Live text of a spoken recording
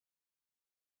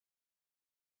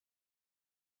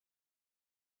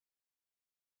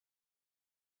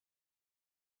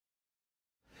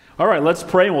All right, let's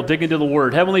pray and we'll dig into the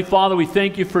Word. Heavenly Father, we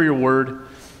thank you for your Word.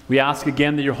 We ask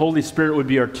again that your Holy Spirit would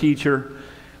be our teacher.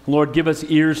 Lord, give us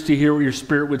ears to hear what your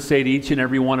Spirit would say to each and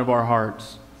every one of our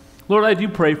hearts. Lord, I do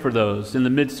pray for those in the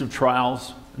midst of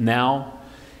trials now.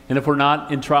 And if we're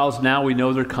not in trials now, we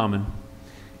know they're coming.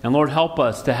 And Lord, help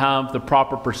us to have the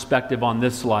proper perspective on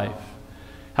this life.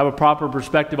 Have a proper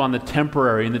perspective on the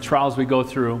temporary and the trials we go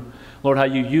through. Lord, how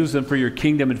you use them for your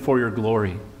kingdom and for your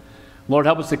glory. Lord,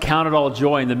 help us to count it all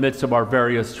joy in the midst of our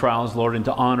various trials, Lord, and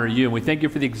to honor you. And we thank you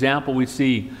for the example we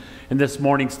see in this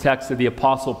morning's text of the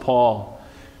Apostle Paul,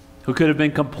 who could have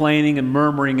been complaining and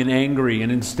murmuring and angry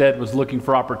and instead was looking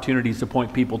for opportunities to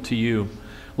point people to you.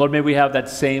 Lord, may we have that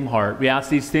same heart. We ask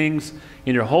these things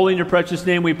in your holy and your precious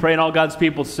name. We pray, and all God's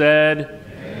people said,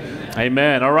 Amen.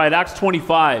 Amen. All right, Acts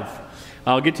 25.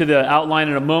 I'll get to the outline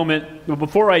in a moment. But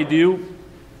before I do,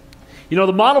 you know,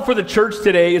 the model for the church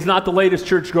today is not the latest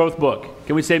church growth book.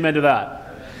 Can we say amen to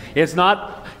that? It's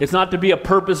not to be a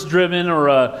purpose-driven or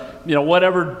a,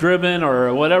 whatever driven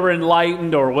or whatever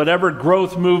enlightened or whatever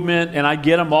growth movement, and I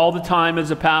get them all the time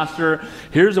as a pastor.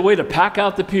 Here's a way to pack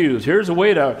out the pews. Here's a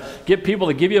way to get people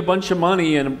to give you a bunch of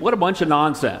money, and what a bunch of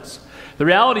nonsense. The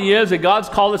reality is that God's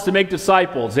called us to make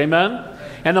disciples, amen?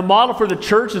 And the model for the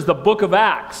church is the book of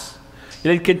Acts.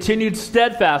 They continued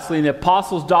steadfastly in the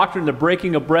apostles' doctrine, the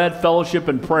breaking of bread, fellowship,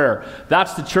 and prayer.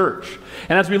 That's the church.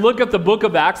 And as we look at the book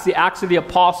of Acts, the Acts of the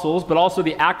Apostles, but also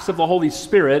the Acts of the Holy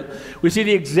Spirit, we see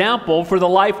the example for the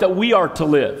life that we are to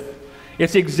live.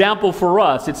 It's the example for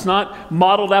us. It's not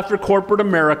modeled after corporate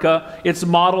America. It's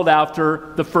modeled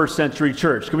after the first century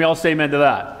church. Can we all say amen to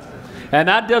that? And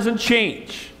that doesn't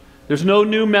change. There's no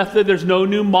new method. There's no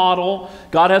new model.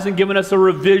 God hasn't given us a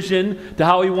revision to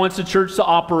how he wants the church to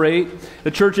operate.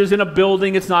 The church isn't a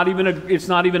building. It's us.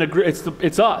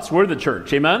 We're the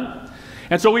church. Amen?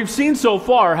 And so we've seen so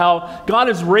far how God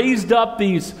has raised up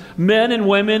these men and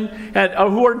women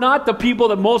who are not the people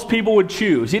that most people would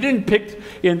choose. He didn't pick,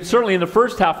 certainly in the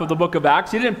first half of the book of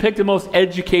Acts, he didn't pick the most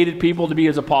educated people to be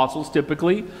his apostles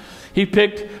typically. He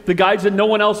picked the guys that no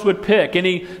one else would pick, and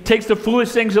he takes the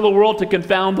foolish things of the world to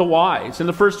confound the wise. In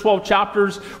the first 12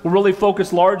 chapters, we're really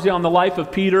focused largely on the life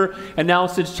of Peter, and now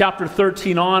since chapter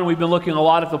 13 on, we've been looking a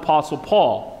lot at the Apostle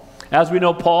Paul. As we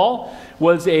know, Paul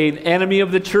was an enemy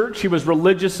of the church. He was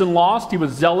religious and lost. He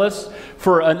was zealous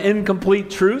for an incomplete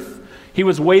truth. He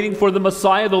was waiting for the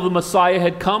Messiah. Though the Messiah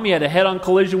had come, he had a head-on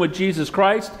collision with Jesus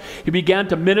Christ. He began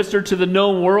to minister to the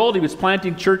known world. He was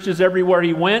planting churches everywhere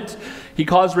he went. He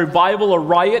caused revival or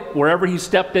riot wherever he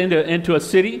stepped into a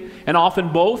city, and often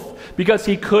both, because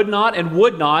he could not and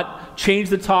would not change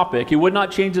the topic. He would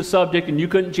not change the subject, and you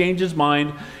couldn't change his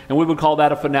mind, and we would call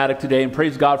that a fanatic today, and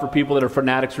praise God for people that are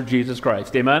fanatics for Jesus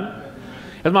Christ. Amen?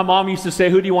 As my mom used to say,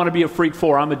 who do you want to be a freak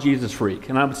for? I'm a Jesus freak,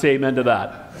 and I would say amen to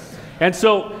that. And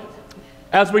so,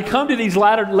 as we come to these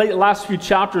last few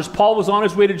chapters, Paul was on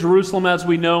his way to Jerusalem, as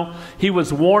we know. He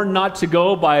was warned not to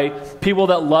go by people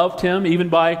that loved him, even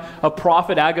by a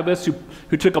prophet, Agabus,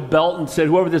 who took a belt and said,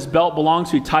 whoever this belt belongs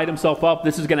to, he tied himself up.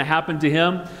 This is going to happen to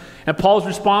him. And Paul's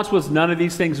response was, none of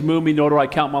these things move me, nor do I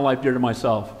count my life dear to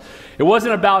myself. It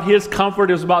wasn't about his comfort,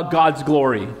 it was about God's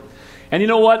glory. And you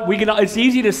know what? It's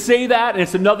easy to say that, and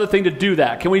it's another thing to do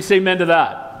that. Can we say amen to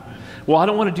that? Well, I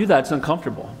don't want to do that. It's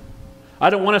uncomfortable. I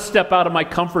don't want to step out of my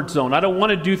comfort zone. I don't want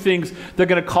to do things that are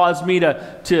going to cause me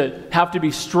to have to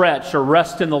be stretched or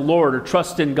rest in the Lord or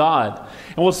trust in God.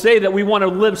 And we'll say that we want to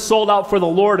live sold out for the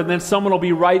Lord, and then someone will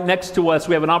be right next to us.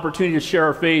 We have an opportunity to share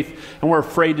our faith, and we're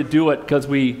afraid to do it because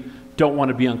we don't want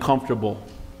to be uncomfortable.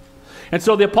 And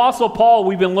so the Apostle Paul,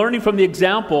 we've been learning from the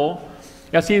example,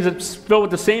 as he is filled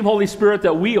with the same Holy Spirit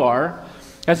that we are.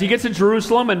 As he gets to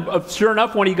Jerusalem, and sure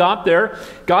enough, when he got there,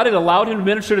 God had allowed him to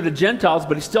minister to the Gentiles,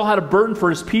 but he still had a burden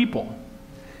for his people.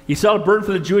 He still had a burden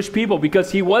for the Jewish people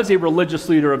because he was a religious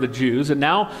leader of the Jews, and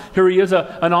now here he is,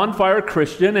 an on-fire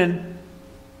Christian, and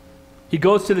he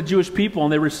goes to the Jewish people,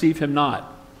 and they receive him not.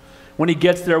 When he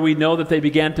gets there, we know that they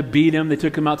began to beat him. They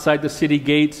took him outside the city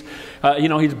gates.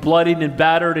 He's bloodied and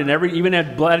battered, and even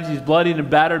as he's bloodied and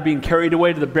battered, being carried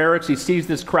away to the barracks, he sees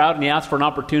this crowd, and he asks for an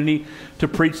opportunity to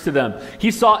preach to them.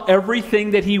 He saw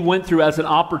everything that he went through as an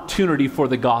opportunity for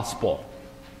the gospel.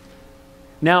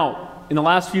 Now, in the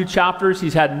last few chapters,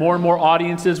 he's had more and more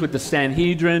audiences with the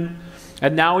Sanhedrin,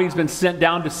 and now he's been sent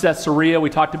down to Caesarea. We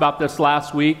talked about this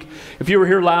last week. If you were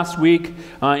here last week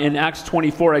in Acts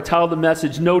 24, I titled the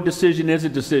message, No Decision is a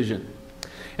Decision.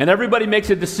 And everybody makes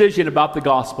a decision about the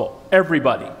gospel.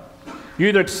 Everybody. You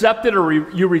either accept it or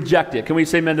you reject it. Can we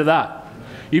say amen to that?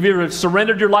 You've either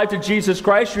surrendered your life to Jesus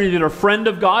Christ, you're either a friend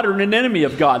of God or an enemy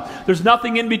of God. There's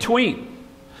nothing in between.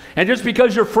 And just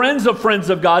because you're friends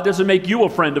of God doesn't make you a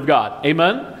friend of God.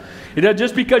 Amen?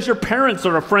 Just because your parents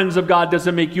are friends of God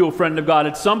doesn't make you a friend of God.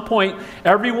 At some point,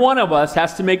 every one of us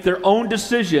has to make their own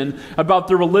decision about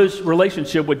their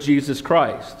relationship with Jesus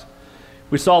Christ.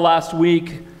 We saw last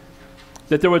week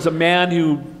that there was a man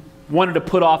who wanted to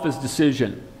put off his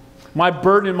decision. My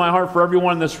burden in my heart for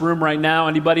everyone in this room right now,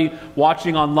 anybody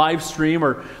watching on live stream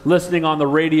or listening on the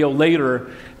radio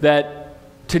later, that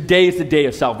today is the day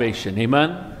of salvation.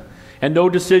 Amen? And no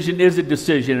decision is a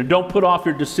decision. And don't put off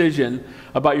your decision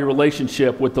about your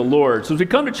relationship with the Lord. So as we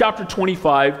come to chapter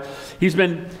 25, he's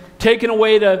been taken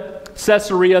away to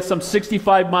Caesarea, some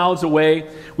 65 miles away.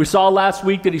 We saw last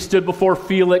week that he stood before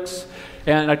Felix.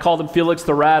 And I called him Felix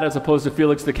the rat as opposed to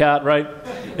Felix the cat, right?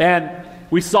 And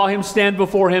we saw him stand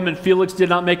before him, and Felix did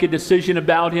not make a decision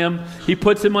about him. He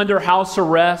puts him under house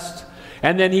arrest,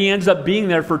 and then he ends up being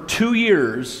there for 2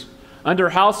 years under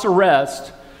house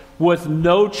arrest with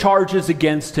no charges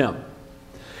against him.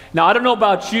 Now, I don't know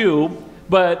about you,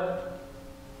 but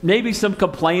maybe some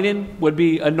complaining would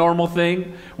be a normal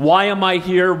thing. Why am I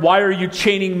here? Why are you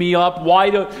chaining me up?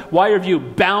 Why have you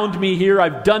bound me here?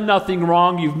 I've done nothing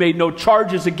wrong. You've made no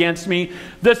charges against me.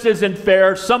 This isn't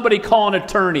fair. Somebody call an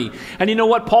attorney. And you know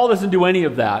what? Paul doesn't do any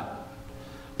of that.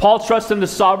 Paul trusts in the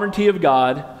sovereignty of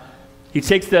God. He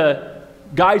takes the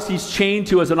guys he's chained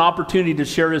to as an opportunity to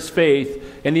share his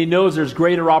faith, and he knows there's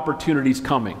greater opportunities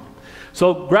coming.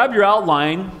 So grab your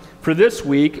outline for this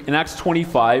week in Acts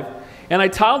 25. And I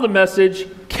titled the message,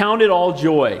 Count It All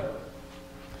Joy.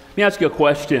 Let me ask you a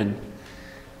question.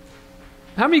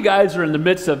 How many guys are in the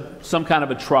midst of some kind of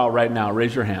a trial right now?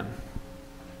 Raise your hand.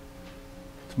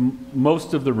 It's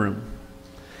most of the room.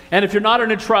 And if you're not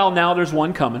in a trial now, there's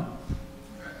one coming.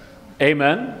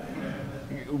 Amen.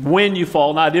 When you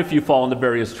fall, not if you fall into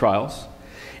various trials.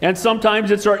 And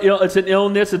sometimes it's an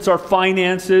illness, it's our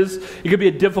finances. It could be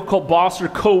a difficult boss or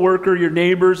coworker, your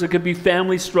neighbors. It could be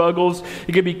family struggles.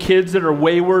 It could be kids that are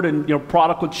wayward and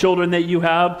prodigal children that you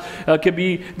have. It could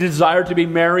be desire to be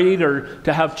married or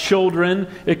to have children.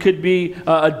 It could be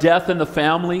a death in the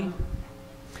family.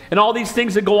 And all these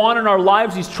things that go on in our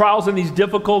lives, these trials and these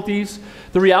difficulties,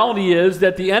 the reality is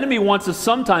that the enemy wants us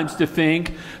sometimes to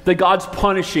think that God's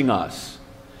punishing us.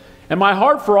 And my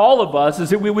heart for all of us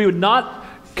is that we would not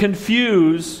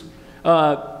confuse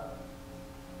divine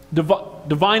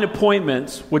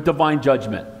appointments with divine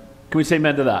judgment. Can we say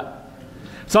amen to that?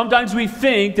 Sometimes we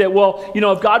think that, well,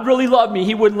 if God really loved me,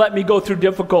 he wouldn't let me go through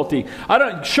difficulty.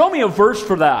 Show me a verse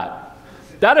for that.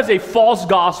 That is a false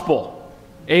gospel.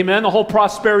 Amen. The whole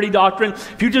prosperity doctrine.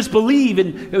 If you just believe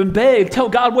and beg, tell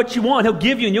God what you want, he'll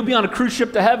give you, and you'll be on a cruise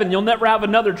ship to heaven. You'll never have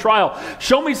another trial.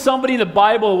 Show me somebody in the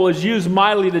Bible who was used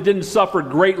mightily that didn't suffer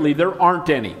greatly. There aren't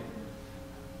any.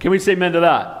 Can we say amen to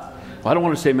that? Well, I don't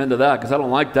want to say amen to that because I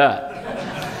don't like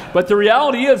that. But the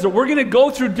reality is that we're going to go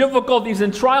through difficulties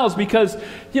and trials because,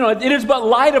 it is but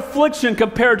light affliction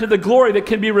compared to the glory that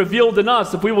can be revealed in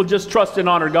us if we will just trust and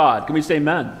honor God. Can we say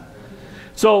amen?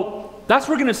 So that's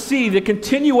where we're going to see the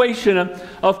continuation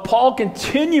of Paul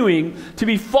continuing to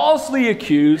be falsely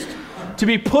accused, to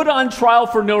be put on trial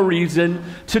for no reason,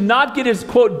 to not get his,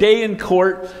 quote, day in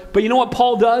court. But you know what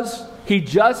Paul does? He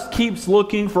just keeps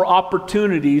looking for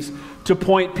opportunities to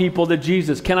point people to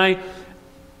Jesus. Can I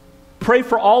pray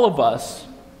for all of us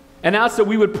and ask that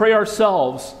we would pray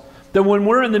ourselves that when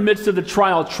we're in the midst of the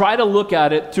trial, try to look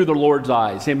at it through the Lord's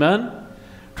eyes. Amen?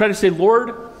 Try to say,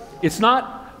 Lord, it's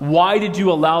not why did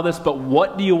you allow this, but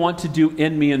what do you want to do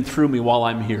in me and through me while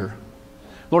I'm here?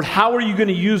 Lord, how are you going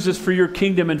to use this for your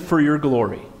kingdom and for your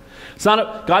glory?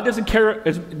 God doesn't care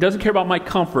about my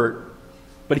comfort,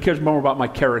 but he cares more about my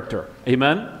character.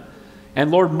 Amen?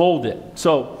 And Lord, mold it.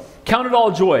 So count it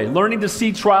all joy, learning to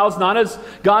see trials not as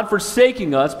God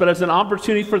forsaking us, but as an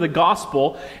opportunity for the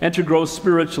gospel and to grow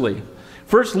spiritually.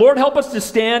 First, Lord, help us to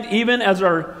stand even as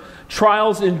our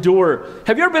trials endure.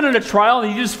 Have you ever been in a trial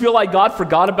and you just feel like God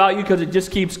forgot about you because it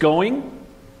just keeps going?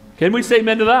 Can we say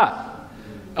amen to that?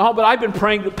 Oh, but I've been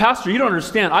praying. Pastor, you don't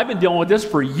understand. I've been dealing with this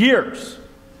for years.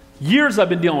 Years I've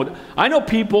been dealing with it. I know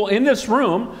people in this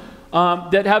room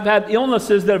that have had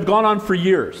illnesses that have gone on for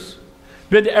years.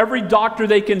 Been to every doctor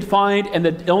they can find, and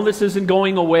the illness isn't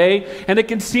going away, and it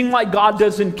can seem like God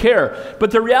doesn't care.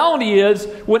 But the reality is,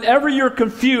 whenever you're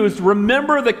confused,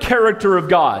 remember the character of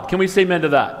God. Can we say amen to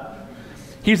that?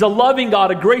 He's a loving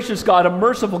God, a gracious God, a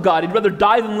merciful God. He'd rather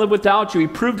die than live without you. He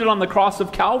proved it on the cross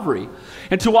of Calvary.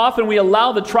 And too often we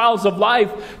allow the trials of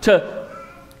life to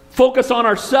focus on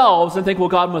ourselves and think, well,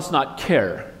 God must not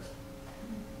care.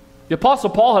 The Apostle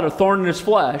Paul had a thorn in his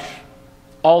flesh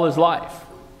all his life.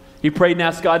 He prayed and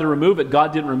asked God to remove it.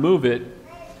 God didn't remove it.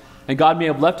 And God may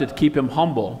have left it to keep him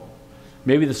humble.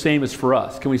 Maybe the same is for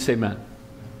us. Can we say amen?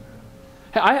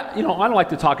 I don't like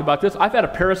to talk about this. I've had a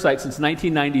parasite since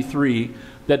 1993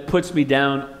 that puts me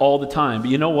down all the time.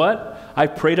 But you know what?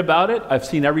 I've prayed about it. I've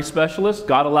seen every specialist.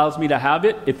 God allows me to have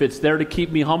it. If it's there to keep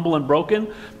me humble and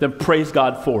broken, then praise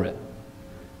God for it.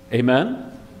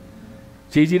 Amen?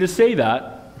 It's easy to say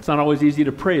that. It's not always easy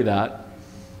to pray that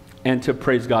and to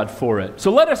praise God for it.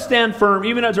 So let us stand firm,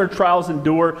 even as our trials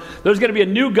endure. There's going to be a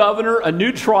new governor, a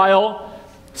new trial,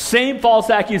 same false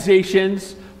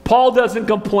accusations. Paul doesn't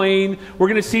complain. We're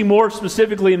going to see more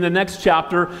specifically in the next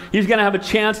chapter. He's going to have a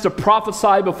chance to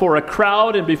prophesy before a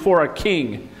crowd and before a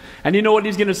king. And you know what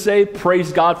he's going to say?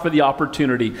 Praise God for the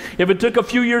opportunity. If it took a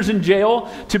few years in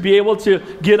jail to be able to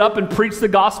get up and preach the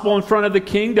gospel in front of the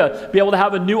king, to be able to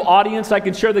have a new audience I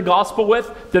can share the gospel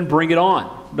with, then bring it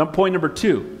on. Point number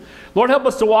 2. Lord, help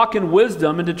us to walk in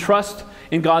wisdom and to trust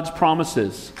in God's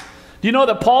promises. Do you know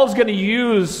that Paul's going to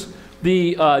use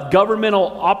the governmental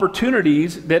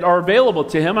opportunities that are available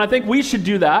to him? And I think we should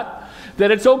do that. That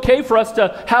it's okay for us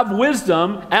to have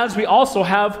wisdom as we also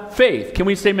have faith. Can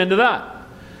we say amen to that?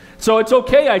 So it's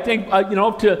okay, I think,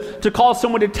 to call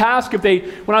someone to task if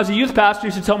when I was a youth pastor, I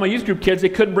used to tell my youth group kids they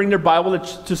couldn't bring their Bible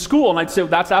to school. And I'd say,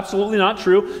 well, that's absolutely not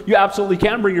true. You absolutely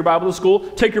can bring your Bible to school.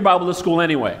 Take your Bible to school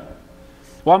anyway.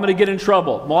 Well, I'm going to get in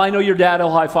trouble. Well, I know your dad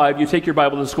will high five. You take your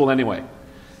Bible to school anyway.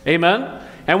 Amen?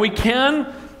 And we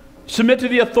can submit to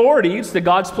the authorities that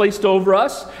God's placed over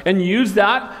us and use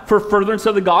that for furtherance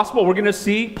of the gospel. We're going to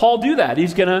see Paul do that.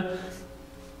 He's going to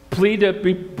plead to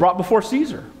be brought before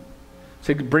Caesar.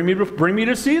 Say, bring me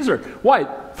to Caesar. Why?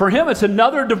 For him, it's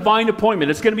another divine appointment.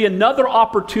 It's going to be another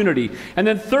opportunity. And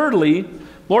then thirdly,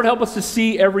 Lord, help us to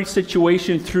see every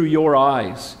situation through your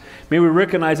eyes. May we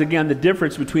recognize again the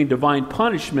difference between divine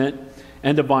punishment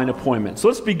and divine appointment. So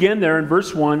let's begin there in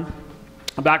verse 1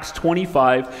 of Acts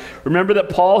 25. Remember that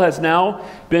Paul has now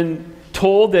been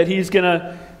told that he's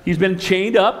been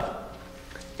chained up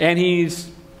and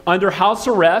he's under house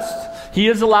arrest. He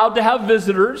is allowed to have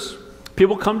visitors.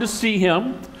 People come to see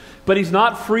him, but he's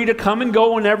not free to come and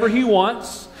go whenever he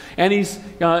wants. And he's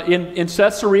in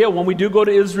Caesarea. When we do go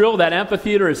to Israel, that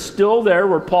amphitheater is still there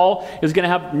where Paul is going to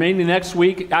have mainly next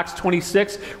week, Acts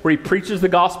 26, where he preaches the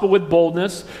gospel with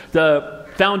boldness. The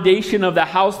foundation of the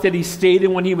house that he stayed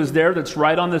in when he was there, that's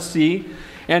right on the sea.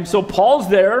 And so Paul's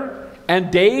there,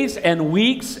 and days and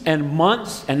weeks and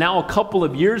months, and now a couple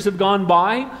of years have gone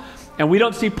by, and we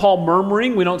don't see Paul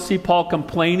murmuring. We don't see Paul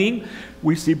complaining.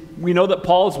 We know that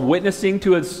Paul is witnessing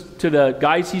to the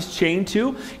guys he's chained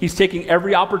to. He's taking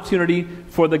every opportunity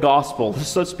for the gospel.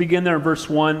 So let's begin there in verse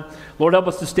 1. Lord, help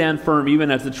us to stand firm even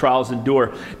as the trials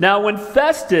endure. Now, when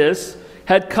Festus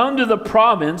had come to the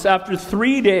province after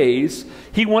 3 days,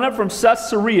 he went up from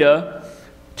Caesarea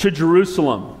to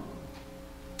Jerusalem.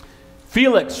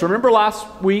 Felix, remember last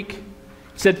week?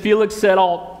 Felix said,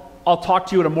 I'll talk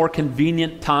to you at a more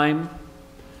convenient time.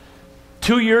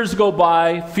 2 years go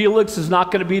by, Felix is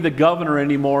not going to be the governor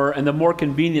anymore, and the more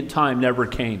convenient time never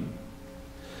came.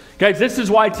 Guys, this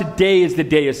is why today is the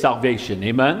day of salvation.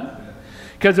 Amen?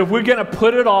 Because if we're going to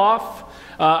put it off,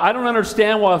 I don't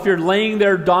understand why if you're laying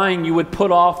there dying, you would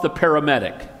put off the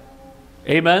paramedic.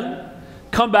 Amen?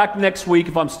 Come back next week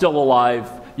if I'm still alive.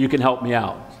 You can help me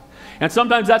out. And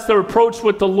sometimes that's the approach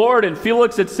with the Lord. And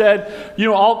Felix had said,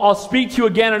 I'll speak to you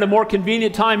again at a more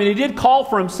convenient time. And he did call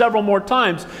for him several more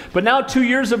times. But now 2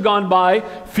 years have gone by.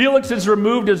 Felix is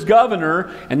removed as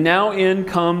governor. And now in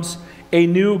comes a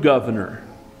new governor.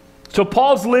 So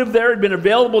Paul's lived there, had been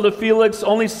available to Felix,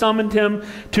 only summoned him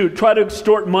to try to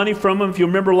extort money from him. If you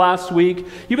remember last week,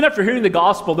 even after hearing the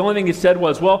gospel, the only thing he said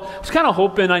was, well, I was kind of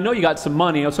hoping, I know you got some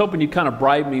money. I was hoping you'd kind of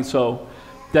bribe me so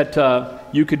that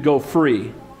you could go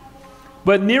free.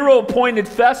 But Nero appointed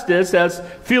Festus as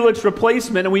Felix's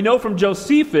replacement, and we know from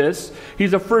Josephus,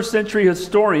 he's a first century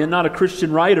historian, not a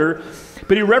Christian writer,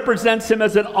 but he represents him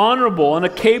as an honorable and a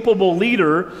capable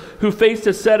leader who faced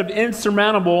a set of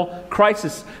insurmountable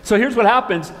crises. So here's what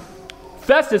happens.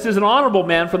 Festus is an honorable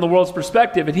man from the world's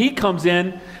perspective, and he comes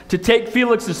in to take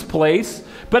Felix's place,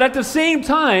 but at the same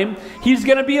time, he's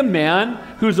going to be a man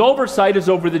whose oversight is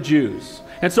over the Jews.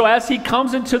 And so as he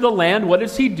comes into the land, what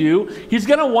does he do? He's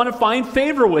going to want to find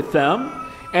favor with them.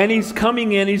 And he's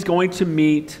coming in, he's going to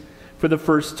meet for the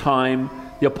first time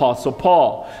the Apostle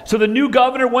Paul. So the new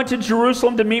governor went to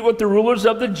Jerusalem to meet with the rulers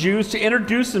of the Jews to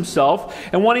introduce himself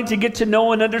and wanting to get to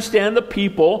know and understand the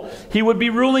people he would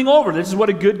be ruling over. This is what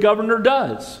a good governor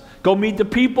does. Go meet the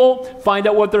people, find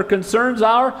out what their concerns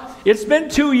are. It's been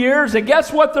 2 years, and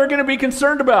guess what they're going to be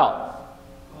concerned about?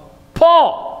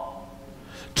 Paul.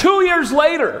 2 years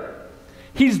later,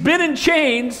 he's been in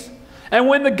chains, And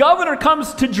when the governor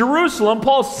comes to Jerusalem,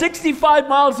 Paul's 65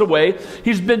 miles away.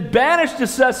 He's been banished to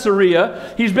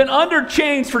Caesarea. He's been under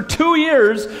chains for 2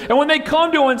 years. And when they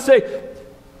come to him and say,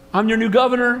 I'm your new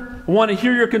governor, I want to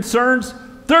hear your concerns,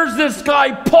 there's this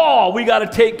guy, Paul, we got to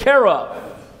take care of.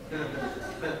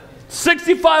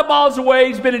 65 miles away,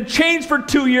 he's been in chains for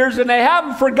 2 years, and they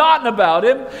haven't forgotten about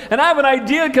him. And I have an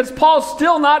idea because Paul's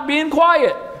still not being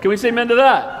quiet. Can we say amen to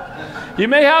that? You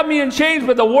may have me in chains,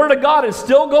 but the Word of God is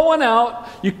still going out.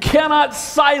 You cannot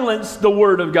silence the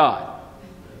Word of God.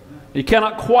 You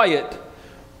cannot quiet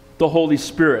the Holy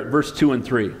Spirit. Verse 2 and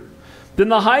 3. Then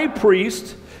the high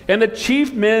priest and the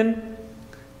chief men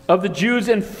of the Jews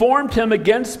informed him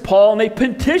against Paul, and they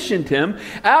petitioned him,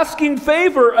 asking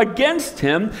favor against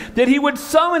him, that he would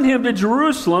summon him to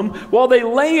Jerusalem while they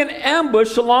lay in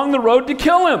ambush along the road to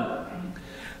kill him.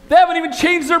 They haven't even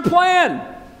changed their plan.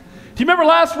 Do you remember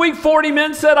last week 40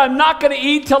 men said, I'm not going to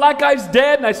eat till that guy's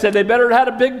dead? And I said they better have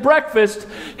had a big breakfast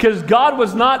because God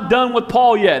was not done with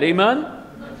Paul yet. Amen?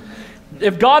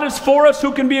 If God is for us,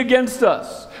 who can be against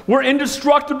us? We're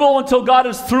indestructible until God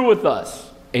is through with us.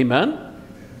 Amen?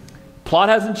 Plot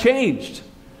hasn't changed.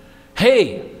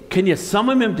 Hey, can you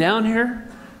summon him down here?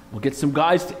 We'll get some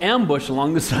guys to ambush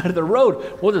along the side of the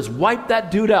road. We'll just wipe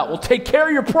that dude out. We'll take care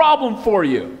of your problem for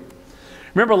you.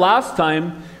 Remember last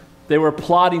time they were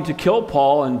plotting to kill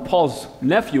Paul, and Paul's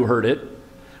nephew heard it,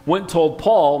 went and told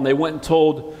Paul, and they went and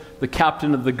told the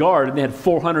captain of the guard, and they had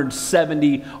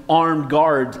 470 armed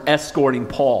guards escorting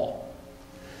Paul.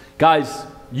 Guys,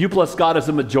 you plus God is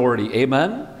a majority.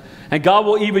 Amen? And God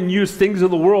will even use things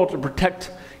of the world to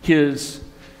protect his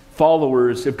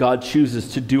followers if God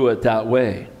chooses to do it that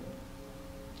way.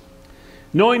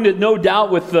 Knowing that no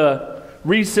doubt with the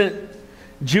recent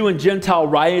Jew and Gentile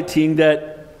rioting that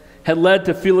had led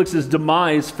to Felix's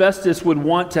demise, Festus would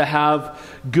want to have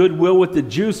goodwill with the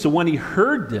Jews. So when he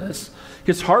heard this,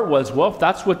 his heart was, well, if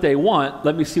that's what they want,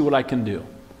 let me see what I can do.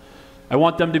 I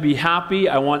want them to be happy.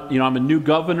 I'm a new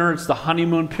governor. It's the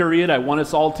honeymoon period. I want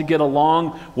us all to get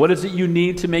along. What is it you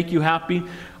need to make you happy?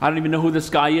 I don't even know who this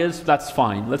guy is. That's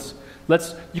fine.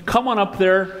 You come on up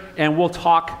there and we'll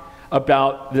talk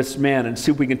about this man and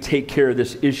see if we can take care of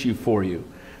this issue for you.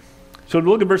 So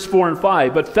look at verse 4 and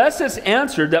 5. But Festus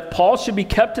answered that Paul should be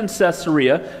kept in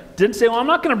Caesarea. Didn't say, well, I'm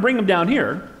not going to bring him down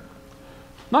here.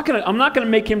 I'm not going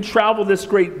to make him travel this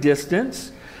great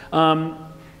distance.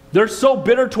 They're so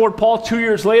bitter toward Paul 2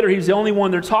 years later. He's the only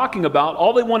one they're talking about.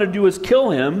 All they want to do is kill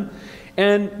him.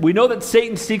 And we know that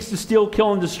Satan seeks to steal,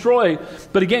 kill, and destroy.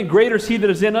 But again, greater is he that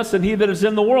is in us than he that is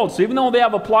in the world. So even though they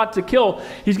have a plot to kill,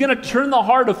 he's going to turn the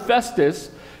heart of Festus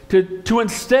to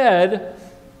instead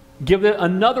give it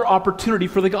another opportunity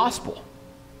for the gospel.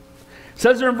 It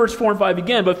says there in verse 4 and 5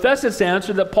 again, but Festus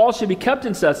answered that Paul should be kept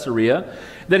in Caesarea,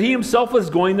 that he himself was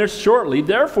going there shortly.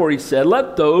 Therefore, he said,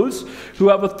 let those who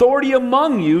have authority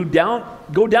among you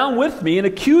go down with me and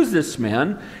accuse this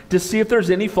man to see if there's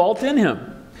any fault in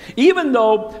him. Even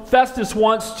though Festus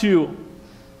wants to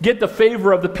get the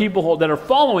favor of the people that are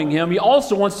following him, he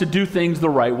also wants to do things the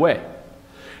right way.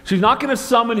 So he's not going to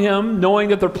summon him knowing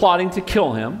that they're plotting to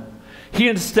kill him. He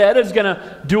instead is going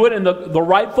to do it in the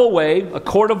rightful way, a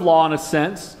court of law in a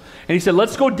sense. And he said,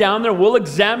 let's go down there. We'll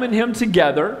examine him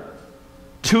together.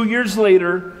 2 years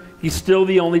later, he's still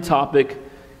the only topic,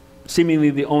 seemingly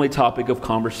the only topic of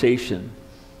conversation.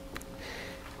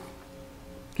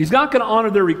 He's not going to honor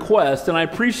their request, and I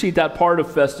appreciate that part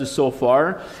of Festus so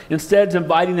far. Instead, he's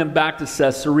inviting them back to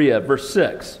Caesarea. Verse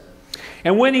 6.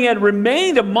 And when he had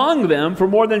remained among them for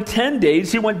more than 10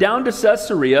 days, he went down to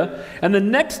Caesarea, and the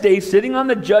next day, sitting on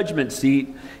the judgment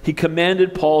seat, he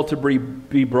commanded Paul to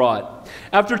be brought.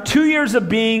 After 2 years of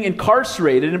being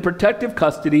incarcerated in protective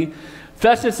custody,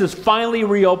 Festus is finally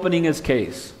reopening his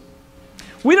case.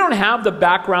 We don't have the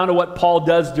background of what Paul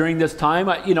does during this time.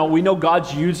 We know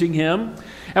God's using him,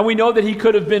 and we know that he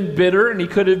could have been bitter and he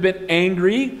could have been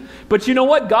angry. But you know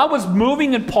what? God was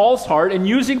moving in Paul's heart and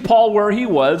using Paul where he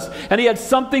was, and he had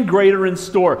something greater in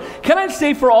store. Can I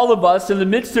say for all of us in the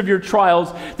midst of your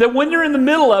trials that when you're in the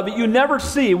middle of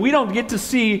it, we don't get to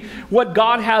see what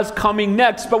God has coming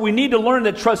next, but we need to learn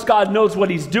that trust God knows what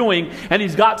he's doing, and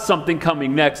he's got something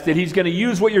coming next, that he's going to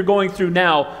use what you're going through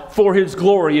now for his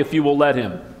glory if you will let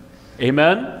him.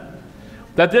 Amen?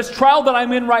 That this trial that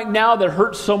I'm in right now that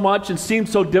hurts so much and seems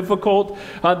so difficult,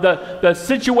 the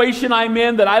situation I'm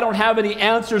in that I don't have any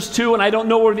answers to and I don't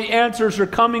know where the answers are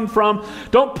coming from,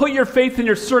 don't put your faith in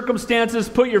your circumstances,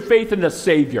 put your faith in the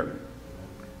Savior.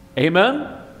 Amen?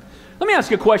 Let me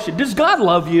ask you a question. Does God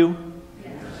love you?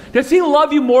 Does he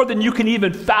love you more than you can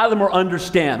even fathom or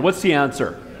understand? What's the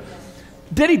answer?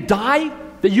 Did he die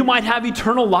that you might have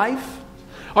eternal life?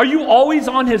 Are you always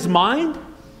on his mind?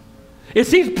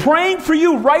 Is he praying for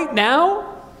you right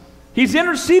now? He's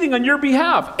interceding on your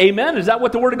behalf. Amen? Is that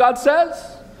what the Word of God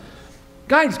says?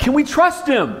 Guys, can we trust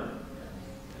him?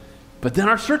 But then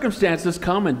our circumstances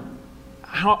come, and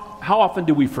how often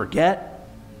do we forget?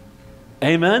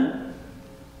 Amen?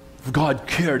 If God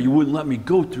cared, he wouldn't let me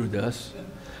go through this.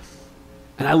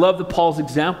 And I love Paul's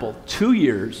example. 2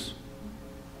 years,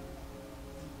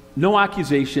 no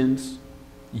accusations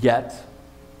yet,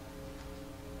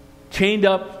 chained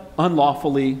up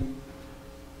unlawfully,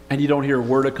 and you don't hear a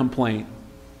word of complaint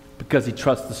because he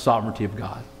trusts the sovereignty of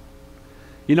God.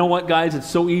 You know what, guys? It's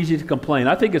so easy to complain.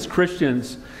 I think as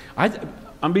Christians,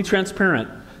 I'm being transparent.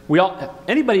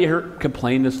 Anybody here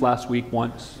complained this last week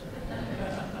once?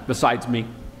 Besides me.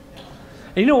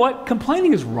 And you know what?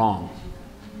 Complaining is wrong.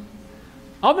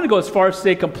 I'm going to go as far as to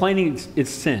say complaining is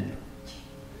sin.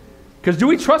 Because do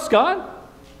we trust God?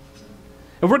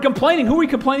 If we're complaining, who are we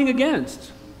complaining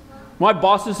against? My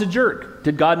boss is a jerk.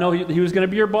 Did God know he was going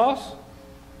to be your boss?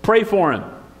 Pray for him.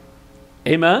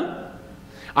 Amen?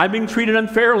 I'm being treated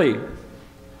unfairly.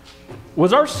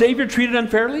 Was our Savior treated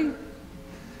unfairly?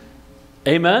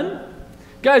 Amen?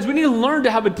 Guys, we need to learn to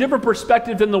have a different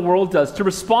perspective than the world does, to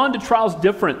respond to trials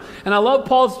different. And I love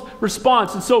Paul's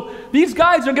response. And so these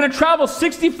guys are going to travel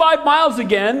 65 miles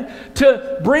again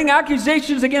to bring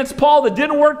accusations against Paul that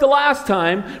didn't work the last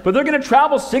time, but they're going to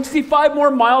travel 65 more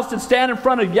miles to stand in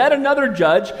front of yet another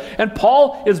judge. And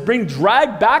Paul is being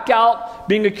dragged back out,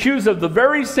 being accused of the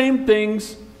very same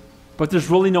things, but there's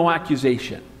really no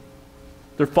accusation.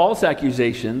 They're false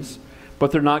accusations,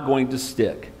 but they're not going to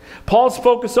stick. Paul's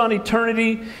focus on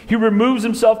eternity, he removes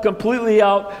himself completely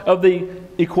out of the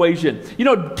equation. You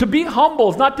know, to be humble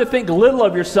is not to think little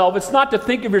of yourself. It's not to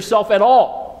think of yourself at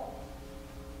all.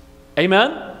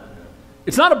 Amen?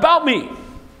 It's not about me.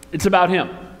 It's about him.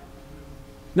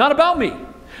 Not about me.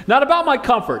 Not about my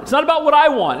comfort. It's not about what I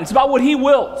want. It's about what he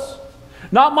wills.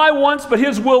 Not my wants, but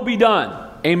his will be done.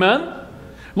 Amen?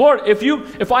 Lord,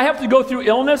 if I have to go through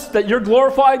illness that you're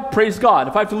glorified, praise God.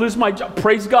 If I have to lose my job,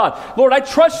 praise God. Lord, I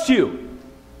trust you.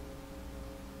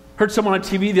 Heard someone on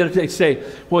TV the other day say,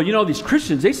 well, you know, these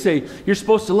Christians, they say you're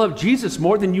supposed to love Jesus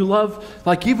more than you love,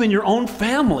 like, even your own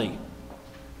family.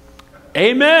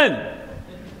 Amen.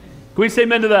 Can we say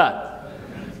amen to that?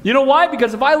 You know why?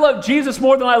 Because if I love Jesus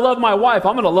more than I love my wife,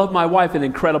 I'm going to love my wife an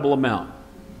incredible amount.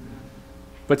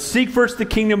 But seek first the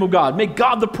kingdom of God. Make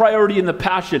God the priority and the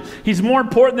passion. He's more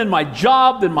important than my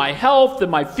job, than my health, than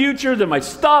my future, than my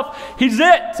stuff. He's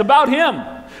it. It's about him.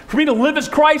 For me to live as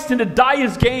Christ and to die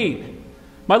is gain.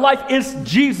 My life is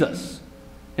Jesus.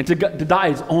 And to die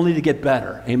is only to get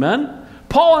better. Amen?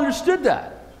 Paul understood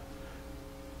that.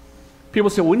 People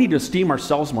say, well, we need to esteem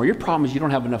ourselves more. Your problem is you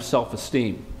don't have enough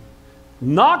self-esteem.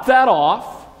 Knock that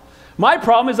off. My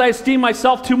problem is I esteem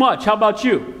myself too much. How about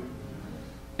you?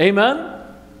 Amen?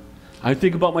 I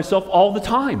think about myself all the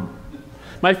time.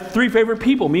 My 3 favorite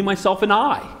people, me, myself, and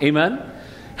I. Amen?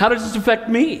 How does this affect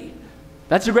me?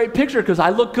 That's a great picture because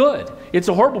I look good. It's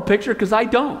a horrible picture because I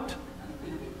don't.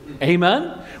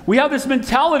 Amen? We have this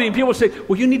mentality and people say,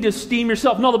 well, you need to esteem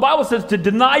yourself. No, the Bible says to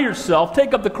deny yourself,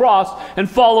 take up the cross, and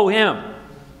follow him.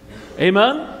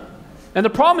 Amen? And the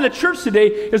problem in the church today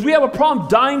is we have a problem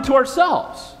dying to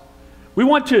ourselves. We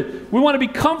want to be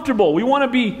comfortable. We want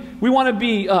to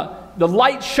be the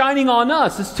light shining on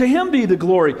us. It's to him be the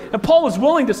glory. And Paul was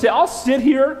willing to say, I'll sit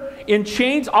here in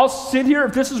chains. I'll sit here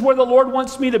if this is where the Lord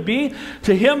wants me to be.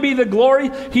 To him be the glory.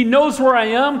 He knows where I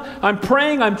am. I'm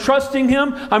praying. I'm trusting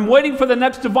him. I'm waiting for the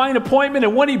next divine appointment.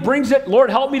 And when he brings it, Lord,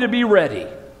 help me to be ready.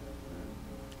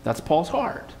 That's Paul's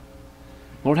heart.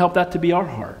 Lord, help that to be our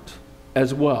heart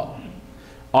as well.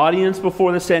 Audience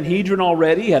before the Sanhedrin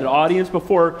already. He had an audience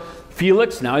before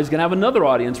Felix. Now he's going to have another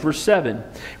audience. Verse 7.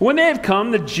 When they had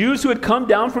come, the Jews who had come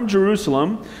down from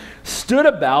Jerusalem stood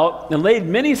about and laid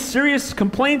many serious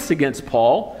complaints against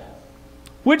Paul,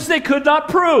 which they could not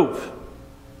prove.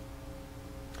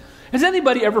 Has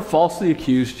anybody ever falsely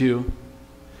accused you?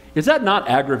 Is that not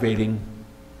aggravating?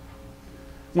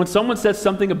 When someone says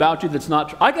something about you that's not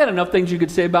true. I got enough things you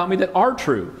could say about me that are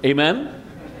true. Amen?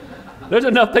 There's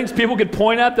enough things people could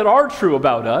point at that are true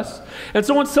about us. And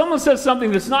so when someone says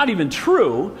something that's not even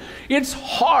true, it's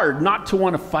hard not to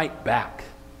want to fight back.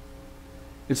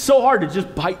 It's so hard to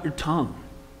just bite your tongue.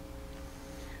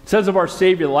 It says of our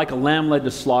Savior, like a lamb led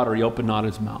to slaughter, he opened not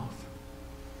his mouth.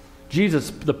 Jesus,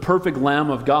 the perfect Lamb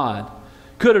of God,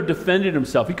 could have defended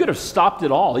himself. He could have stopped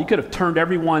it all. He could have turned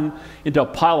everyone into a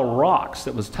pile of rocks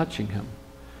that was touching him.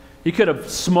 He could have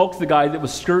smoked the guy that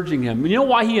was scourging him. You know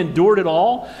why he endured it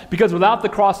all? Because without the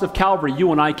cross of Calvary,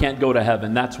 you and I can't go to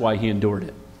heaven. That's why he endured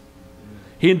it.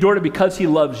 He endured it because he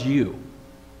loves you.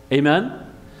 Amen?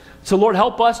 So Lord,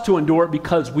 help us to endure it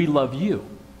because we love you.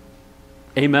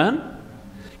 Amen?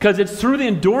 Because it's through the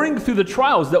enduring through the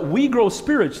trials that we grow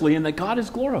spiritually and that God is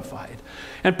glorified.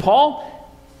 And Paul,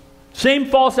 same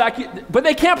false accusation, but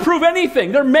they can't prove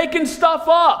anything. They're making stuff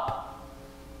up.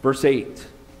 Verse 8.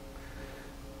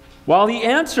 While he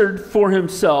answered for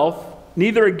himself,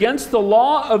 neither against the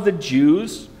law of the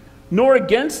Jews, nor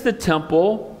against the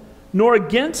temple, nor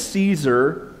against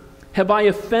Caesar, have I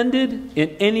offended in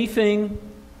anything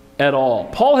at all.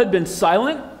 Paul had been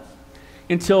silent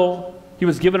until he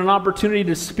was given an opportunity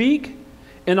to speak,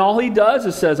 and all he does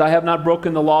is says, I have not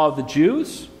broken the law of the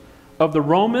Jews, of the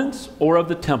Romans, or of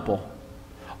the temple.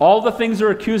 All the things they're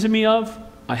accusing me of,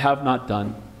 I have not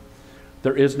done.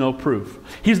 There is no proof.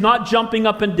 He's not jumping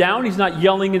up and down. He's not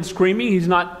yelling and screaming. He's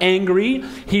not angry.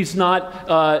 He's not,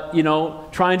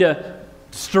 trying to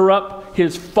stir up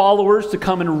his followers to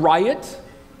come and riot.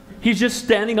 He's just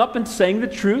standing up and saying the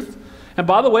truth. And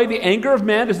by the way, the anger of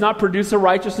man does not produce the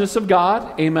righteousness of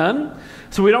God. Amen?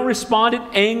 So we don't respond in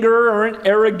anger or in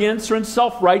arrogance or in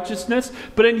self-righteousness,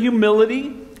 but in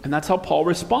humility. And that's how Paul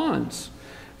responds.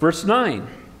 Verse 9.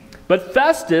 But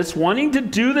Festus, wanting to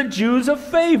do the Jews a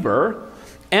favor,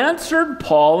 answered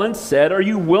Paul and said, are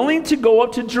you willing to go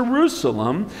up to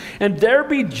Jerusalem and there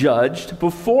be judged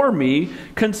before me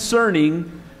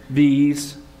concerning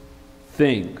these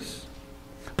things?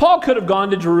 Paul could have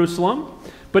gone to Jerusalem,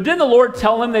 but didn't the Lord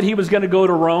tell him that he was going to go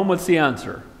to Rome? What's the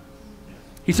answer?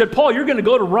 He said, Paul, you're going to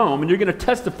go to Rome and you're going to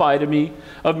testify to me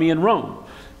of me in Rome.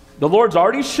 The Lord's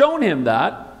already shown him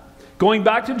that. Going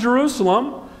back to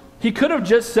Jerusalem, he could have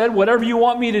just said, whatever you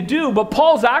want me to do, but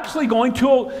Paul's actually going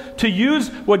to use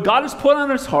what God has put on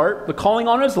his heart, the calling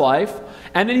on his life,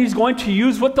 and then he's going to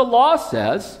use what the law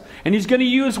says, and he's going to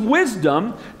use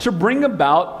wisdom to bring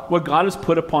about what God has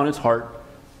put upon his heart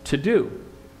to do.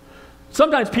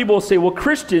 Sometimes people will say, well,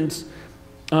 Christians,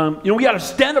 we got to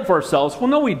stand up for ourselves. Well,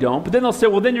 no, we don't. But then they'll say,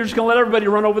 well, then you're just going to let everybody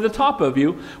run over the top of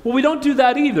you. Well, we don't do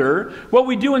that either. What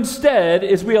we do instead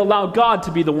is we allow God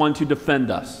to be the one to defend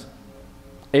us.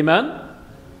 Amen?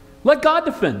 Let God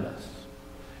defend us.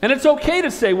 And it's okay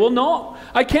to say, well, no,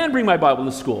 I can bring my Bible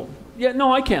to school. Yeah,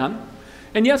 no, I can.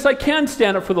 And yes, I can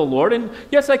stand up for the Lord. And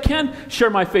yes, I can share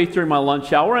my faith during my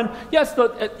lunch hour. And yes,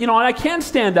 and I can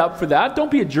stand up for that. Don't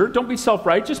be a jerk. Don't be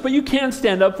self-righteous. But you can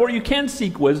stand up for it. You can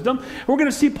seek wisdom. We're going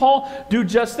to see Paul do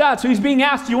just that. So he's being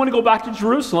asked, do you want to go back to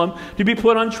Jerusalem to be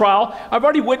put on trial? I've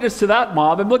already witnessed to that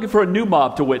mob. I'm looking for a new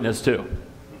mob to witness to.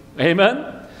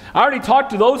 Amen? I already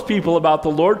talked to those people about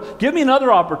the Lord. Give me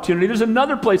another opportunity. There's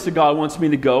another place that God wants me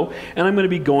to go. And I'm going to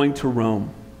be going to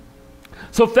Rome.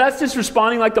 So Festus,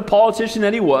 responding like the politician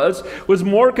that he was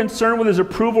more concerned with his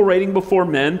approval rating before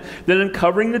men than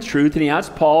uncovering the truth. And he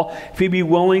asked Paul if he'd be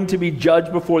willing to be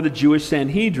judged before the Jewish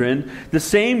Sanhedrin, the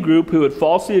same group who had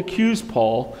falsely accused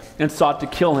Paul and sought to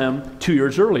kill him 2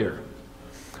 years earlier.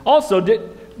 Also,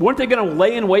 weren't they going to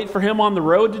lay in wait for him on the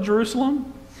road to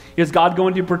Jerusalem? Is God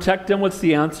going to protect him? What's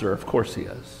the answer? Of course he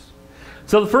is.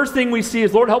 So the first thing we see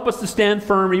is, Lord, help us to stand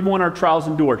firm even when our trials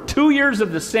endure. 2 years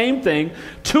of the same thing,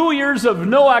 2 years of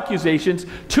no accusations,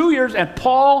 2 years, and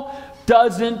Paul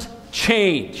doesn't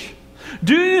change.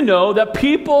 Do you know that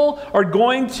people are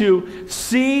going to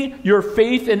see your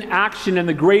faith in action in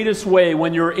the greatest way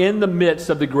when you're in the midst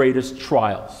of the greatest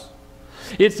trials?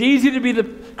 It's easy to be the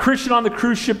Christian on the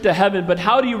cruise ship to heaven, but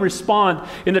how do you respond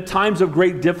in the times of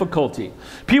great difficulty?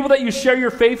 People that you share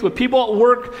your faith with, people at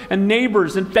work and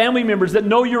neighbors and family members that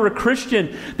know you're a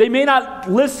Christian, they may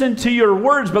not listen to your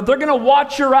words, but they're going to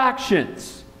watch your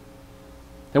actions.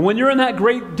 And when you're in that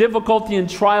great difficulty and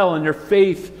trial and your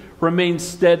faith remains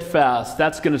steadfast,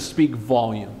 that's going to speak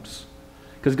volumes.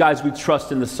 Because guys, we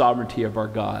trust in the sovereignty of our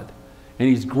God. And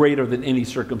he's greater than any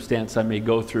circumstance I may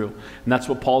go through. And that's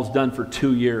what Paul's done for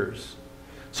 2 years.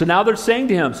 So now they're saying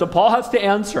to him, so Paul has to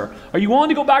answer, are you willing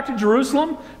to go back to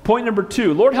Jerusalem? Point number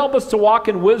 2, Lord, help us to walk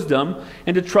in wisdom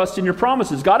and to trust in your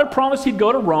promises. God had promised he'd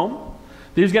go to Rome.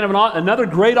 That he's going to have another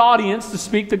great audience to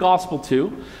speak the gospel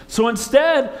to. So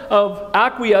instead of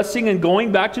acquiescing and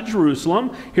going back to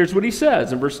Jerusalem, here's what he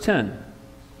says in verse 10.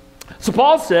 So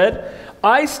Paul said,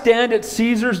 I stand at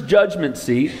Caesar's judgment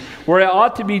seat where I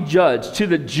ought to be judged. To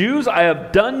the Jews I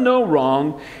have done no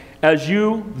wrong, as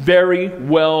you very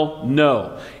well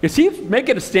know. Is he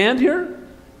making a stand here?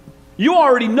 You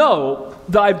already know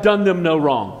that I've done them no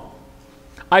wrong.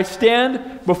 I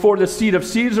stand before the seat of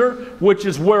Caesar, which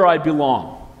is where I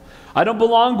belong. I don't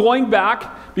belong going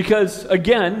back because,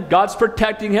 again, God's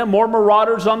protecting him, more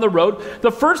marauders on the road.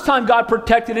 The first time God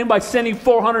protected him by sending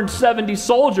 470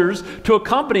 soldiers to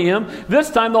accompany him. This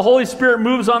time the Holy Spirit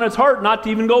moves on his heart not to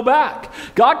even go back.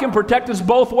 God can protect us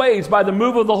both ways, by the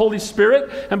move of the Holy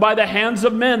Spirit and by the hands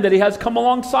of men that he has come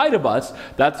alongside of us.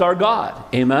 That's our God.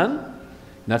 Amen?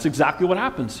 And that's exactly what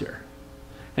happens here.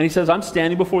 And he says, I'm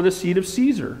standing before the seat of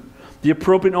Caesar, the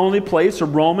appropriate only place a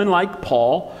Roman like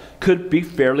Paul could be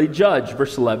fairly judged.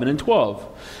 Verse 11 and 12.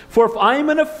 For if I am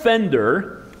an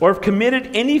offender or have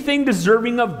committed anything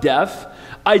deserving of death,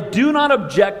 I do not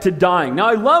object to dying. Now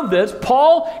I love this.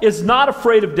 Paul is not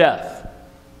afraid of death.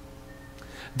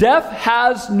 Death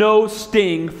has no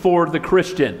sting for the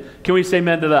Christian. Can we say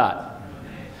amen to that?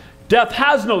 Death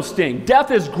has no sting. Death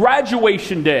is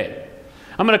graduation day.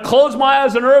 I'm going to close my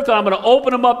eyes on earth and I'm going to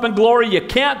open them up in glory. You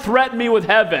can't threaten me with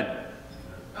heaven.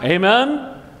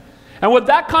 Amen? And with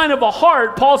that kind of a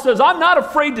heart, Paul says, I'm not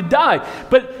afraid to die.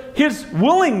 But his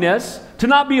willingness to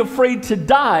not be afraid to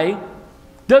die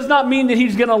does not mean that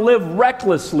he's going to live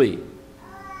recklessly.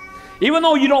 Even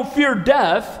though you don't fear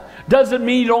death, doesn't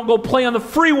mean you don't go play on the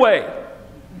freeway.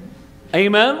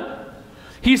 Amen?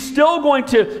 He's still going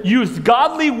to use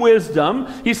godly wisdom.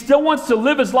 He still wants to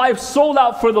live his life sold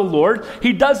out for the Lord.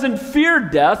 He doesn't fear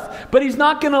death, but he's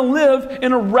not going to live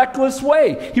in a reckless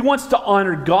way. He wants to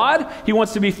honor God. He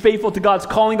wants to be faithful to God's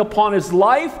calling upon his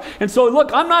life. And so, look,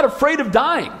 I'm not afraid of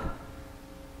dying.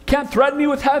 Can't threaten me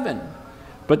with heaven.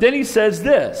 But then he says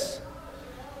this,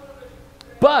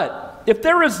 but if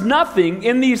there is nothing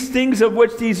in these things of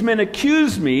which these men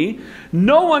accuse me,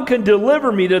 no one can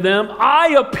deliver me to them.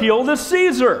 I appeal to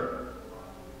Caesar.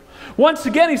 Once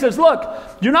again, he says, look,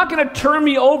 you're not going to turn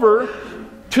me over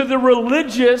to the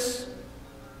religious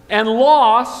and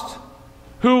lost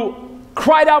who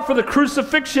cried out for the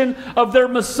crucifixion of their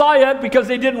Messiah because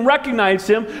they didn't recognize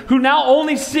him, who now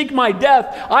only seek my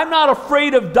death. I'm not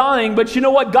afraid of dying, but you know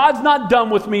what? God's not done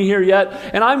with me here yet,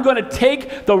 and I'm going to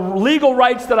take the legal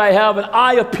rights that I have, and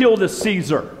I appeal to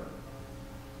Caesar.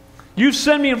 You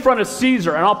send me in front of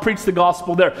Caesar, and I'll preach the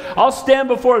gospel there. I'll stand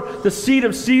before the seat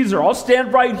of Caesar. I'll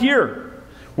stand right here.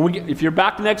 If you're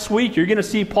back next week, you're going to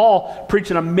see Paul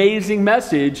preach an amazing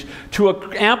message to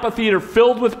an amphitheater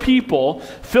filled with people,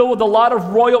 filled with a lot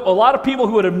of people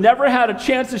who would have never had a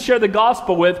chance to share the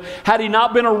gospel with had he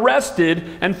not been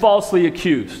arrested and falsely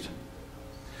accused.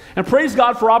 And praise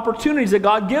God for opportunities that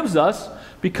God gives us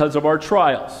because of our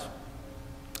trials.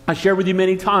 I shared with you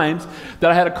many times that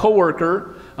I had a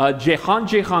coworker, Jehan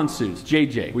Jehansus,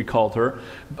 JJ, we called her,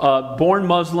 born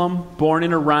Muslim, born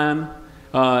in Iran,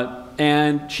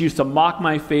 and she used to mock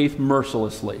my faith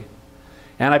mercilessly.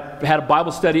 And I had a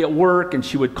Bible study at work, and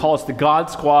she would call us the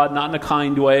God Squad, not in a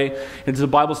kind way. And as the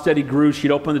Bible study grew, she'd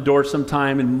open the door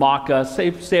sometime and mock us.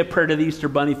 Say a prayer to the Easter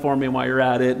Bunny for me while you're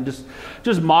at it, and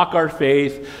just mock our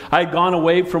faith. I had gone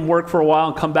away from work for a while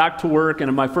and come back to work, and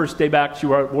on my first day back, she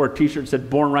wore a T-shirt that said,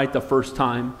 "Born right the first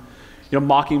time." You know,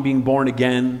 mocking being born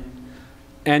again.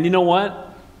 And you know what?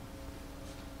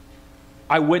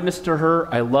 I witnessed to her,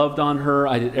 I loved on her,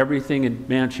 I did everything, and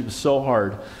man, she was so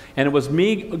hard. And it was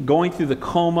me going through the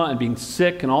coma and being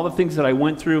sick and all the things that I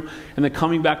went through, and then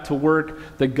coming back to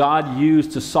work that God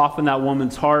used to soften that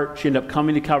woman's heart. She ended up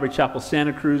coming to Calvary Chapel,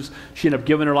 Santa Cruz. She ended up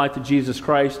giving her life to Jesus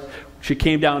Christ. She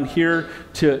came down here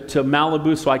to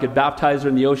Malibu so I could baptize her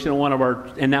in the ocean,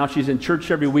 and now she's in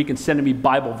church every week and sending me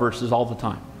Bible verses all the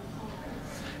time.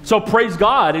 So praise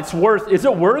God, is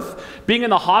it worth being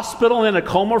in the hospital and in a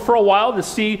coma for a while to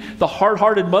see the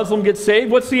hard-hearted Muslim get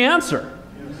saved? What's the answer?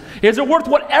 Is it worth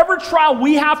whatever trial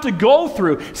we have to go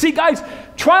through? See, guys,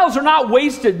 trials are not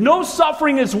wasted. No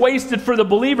suffering is wasted for the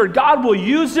believer. God will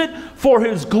use it for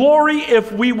his glory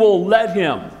if we will let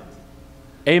him.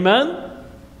 Amen?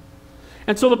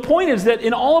 And so the point is that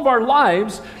in all of our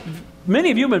lives,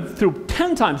 many of you have been through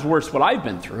 10 times worse what I've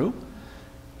been through.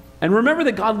 And remember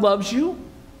that God loves you.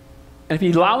 And if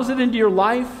he allows it into your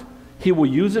life, he will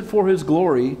use it for his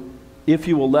glory if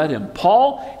you will let him.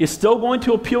 Paul is still going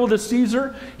to appeal to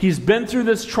Caesar. He's been through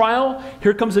this trial.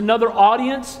 Here comes another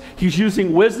audience. He's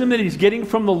using wisdom that he's getting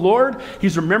from the Lord.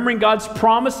 He's remembering God's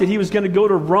promise that he was going to go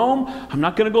to Rome. I'm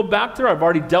not going to go back there. I've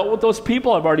already dealt with those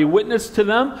people. I've already witnessed to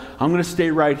them. I'm going to stay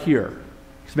right here.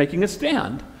 He's making a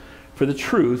stand for the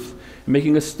truth,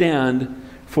 making a stand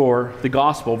for the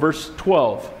gospel. Verse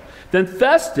 12. Then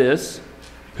Festus,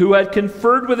 who had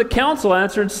conferred with the council,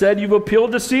 answered and said, "You've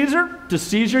appealed to Caesar? To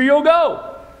Caesar you'll go."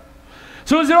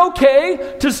 So is it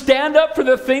okay to stand up for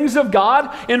the things of God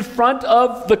in front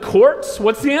of the courts?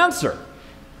 What's the answer?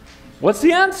 What's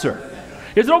the answer?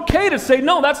 Is it okay to say,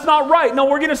 no, that's not right? No,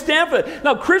 we're going to stand for it.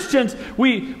 Now, Christians,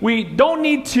 we don't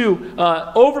need to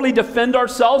overly defend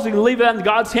ourselves. We can leave it in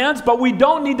God's hands, but we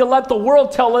don't need to let the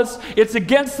world tell us it's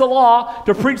against the law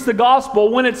to preach the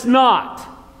gospel when it's not.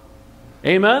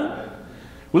 Amen?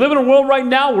 We live in a world right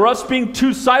now where us being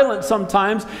too silent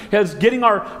sometimes is getting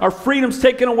our freedoms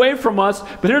taken away from us.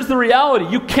 But here's the reality.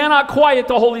 You cannot quiet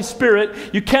the Holy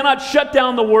Spirit. You cannot shut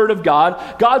down the Word of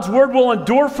God. God's Word will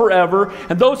endure forever.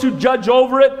 And those who judge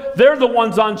over it, they're the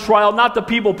ones on trial, not the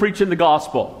people preaching the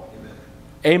gospel.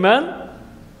 Amen? Amen?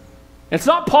 It's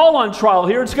not Paul on trial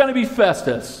here. It's going to be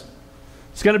Festus.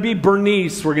 It's going to be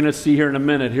Bernice, we're going to see here in a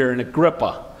minute, here in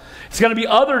Agrippa. It's going to be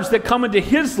others that come into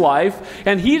his life,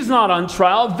 and he's not on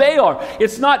trial. They are.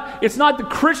 It's not the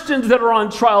Christians that are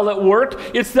on trial at work.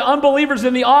 It's the unbelievers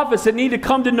in the office that need to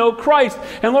come to know Christ.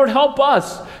 And Lord, help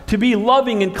us to be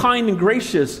loving and kind and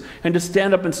gracious and to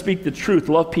stand up and speak the truth,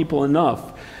 love people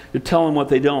enough to tell them what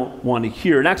they don't want to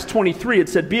hear. In Acts 23, it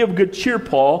said, "Be of good cheer,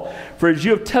 Paul, for as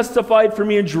you have testified for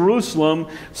me in Jerusalem,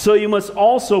 so you must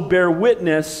also bear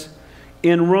witness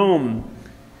in Rome.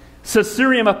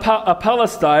 Caesarium of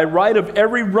Palestine, right of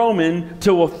every Roman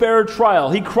to a fair trial."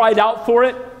 He cried out for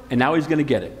it, and now he's going to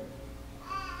get it.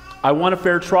 I want a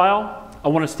fair trial. I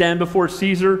want to stand before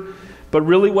Caesar. But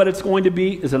really what it's going to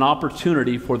be is an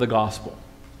opportunity for the gospel.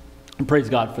 And praise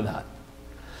God for that.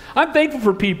 I'm thankful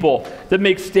for people that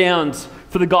make stands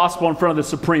for the gospel in front of the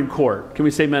Supreme Court. Can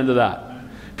we say amen to that?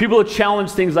 People that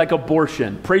challenge things like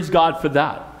abortion. Praise God for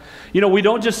that. You know, we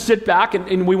don't just sit back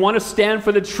and we want to stand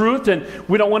for the truth, and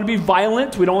we don't want to be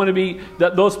violent. We don't want to be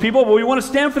those people, but we want to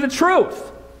stand for the truth.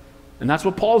 And that's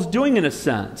what Paul's doing in a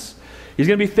sense. He's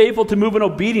going to be faithful to move in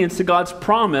obedience to God's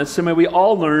promise, and may we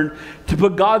all learn to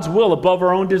put God's will above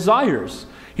our own desires.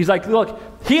 He's like, look,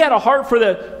 he had a heart for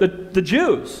the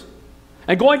Jews.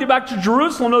 And going back to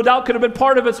Jerusalem, no doubt, could have been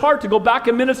part of his heart to go back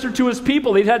and minister to his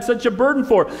people. He'd had such a burden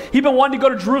for. He'd been wanting to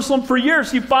go to Jerusalem for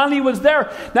years. He finally was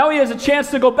there. Now he has a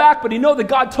chance to go back, but he knows that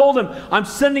God told him, I'm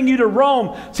sending you to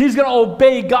Rome. So he's going to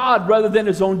obey God rather than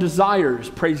his own desires.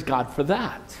 Praise God for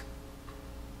that.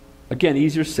 Again,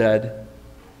 easier said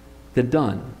than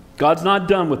done. God's not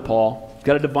done with Paul. He's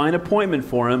got a divine appointment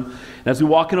for him. And as we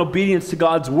walk in obedience to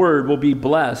God's word, we'll be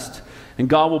blessed and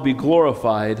God will be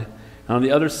glorified. And on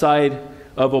the other side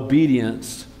of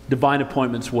obedience, divine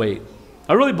appointments wait.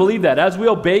 I really believe that. As we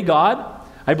obey God,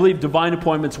 I believe divine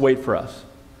appointments wait for us.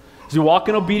 As we walk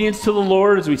in obedience to the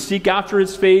Lord, as we seek after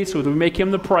his face, as we make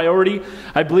him the priority,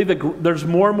 I believe that there's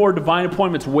more and more divine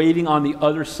appointments waiting on the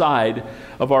other side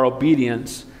of our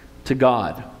obedience to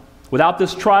God. Without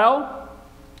this trial,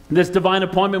 this divine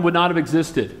appointment would not have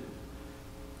existed.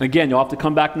 Again, you'll have to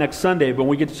come back next Sunday, but when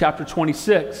we get to chapter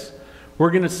 26, we're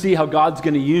going to see how God's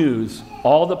going to use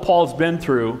all that Paul's been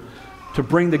through to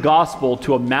bring the gospel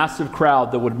to a massive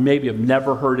crowd that would maybe have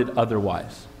never heard it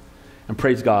otherwise. And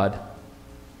praise God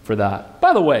for that.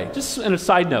 By the way, just in a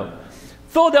side note,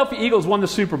 Philadelphia Eagles won the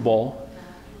Super Bowl,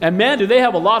 and man, do they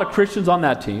have a lot of Christians on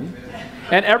that team.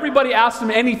 And everybody asks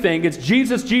them anything, it's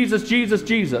Jesus, Jesus, Jesus,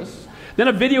 Jesus. Then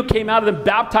a video came out of them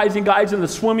baptizing guys in the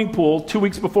swimming pool 2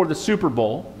 weeks before the Super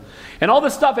Bowl. And all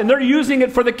this stuff, and they're using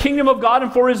it for the kingdom of God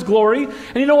and for his glory.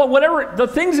 And you know what, whatever the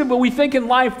things that we think in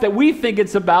life that we think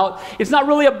it's not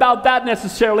really about that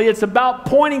necessarily. It's about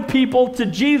pointing people to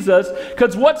Jesus,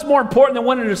 because what's more important than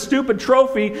winning a stupid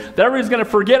trophy that everybody's going to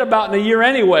forget about in a year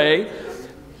anyway?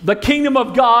 The kingdom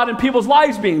of God and people's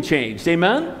lives being changed.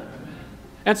 Amen?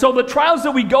 And so the trials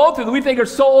that we go through that we think are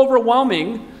so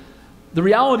overwhelming, the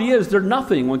reality is they're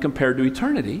nothing when compared to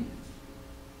eternity.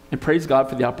 And praise God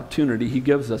for the opportunity he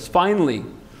gives us. Finally,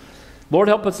 Lord,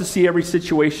 help us to see every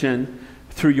situation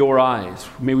through your eyes.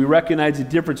 May we recognize the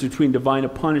difference between divine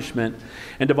punishment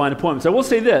and divine appointments. I will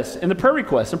say this, in the prayer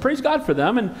requests, and praise God for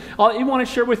them, and I even want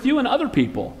to share with you and other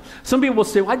people. Some people will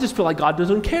say, well, I just feel like God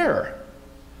doesn't care.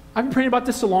 I've been praying about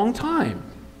this a long time.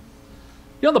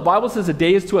 You know, the Bible says a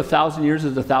day is to 1,000 years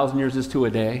as 1,000 years is to a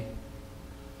day.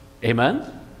 Amen?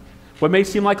 What may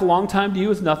seem like a long time to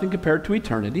you is nothing compared to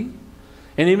eternity.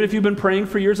 And even if you've been praying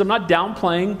for years, I'm not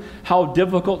downplaying how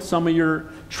difficult some of your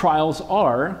trials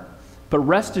are, but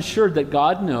rest assured that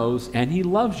God knows and he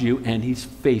loves you and he's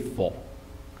faithful.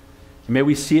 And may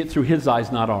we see it through his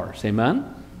eyes, not ours. Amen?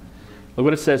 Look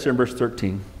what it says here in verse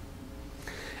 13.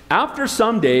 After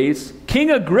some days,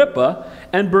 King Agrippa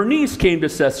and Bernice came to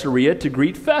Caesarea to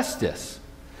greet Festus.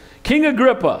 King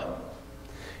Agrippa,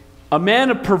 a man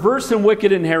of perverse and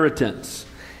wicked inheritance.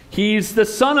 He's the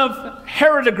son of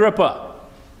Herod Agrippa.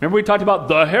 Remember we talked about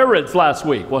the Herods last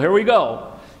week. Well, here we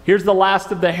go. Here's the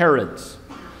last of the Herods.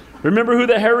 Remember who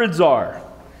the Herods are.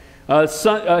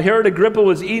 Herod Agrippa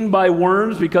was eaten by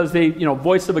worms because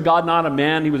voice of a God, not a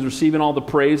man. He was receiving all the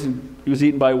praise and he was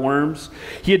eaten by worms.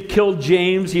 He had killed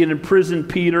James. He had imprisoned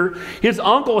Peter. His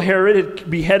uncle Herod had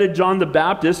beheaded John the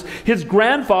Baptist. His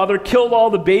grandfather killed all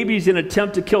the babies in an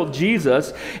attempt to kill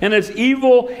Jesus. And as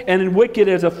evil and wicked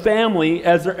as a family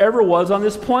as there ever was on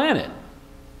this planet.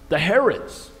 The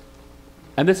Herods.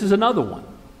 And this is another one.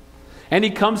 And he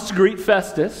comes to greet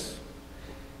Festus.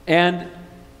 And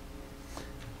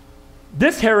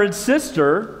this Herod's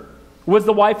sister was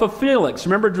the wife of Felix.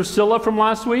 Remember Drusilla from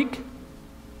last week?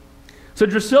 So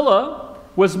Drusilla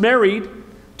was married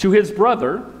to his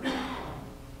brother.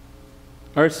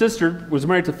 Her sister was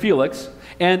married to Felix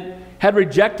and had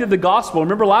rejected the gospel.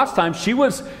 Remember last time she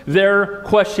was there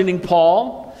questioning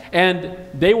Paul and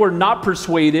they were not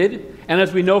persuaded. And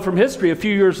as we know from history, a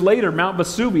few years later, Mount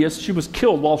Vesuvius, she was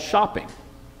killed while shopping.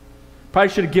 Probably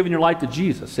should have given your life to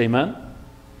Jesus. Amen?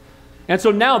 And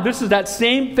so now this is that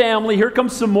same family. Here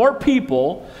comes some more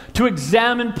people to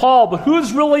examine Paul. But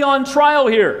who's really on trial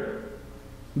here?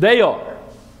 They are.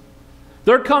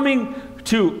 They're coming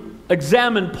to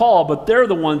examine Paul, but they're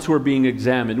the ones who are being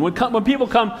examined. When people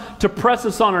come to press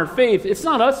us on our faith, it's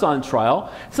not us on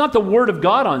trial. It's not the Word of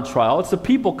God on trial. It's the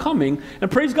people coming.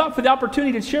 And praise God for the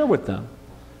opportunity to share with them.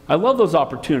 I love those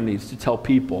opportunities to tell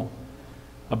people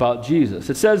about Jesus.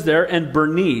 It says there, and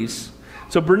Bernice.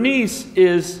 So Bernice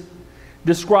is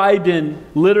described in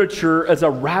literature as a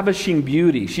ravishing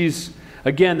beauty. She's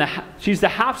the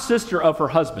half-sister of her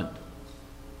husband.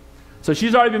 So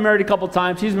she's already been married a couple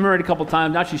times. He's been married a couple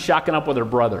times. Now she's shacking up with her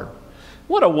brother.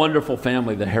 What a wonderful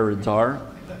family the Herods are.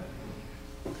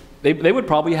 They would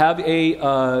probably have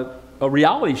a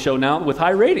reality show now with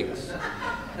high ratings.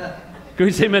 Can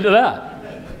we say amen to that?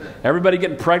 Everybody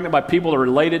getting pregnant by people that are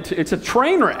related to... It's a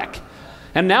train wreck.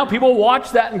 And now people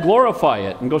watch that and glorify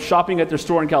it and go shopping at their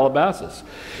store in Calabasas.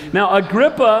 Now,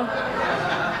 Agrippa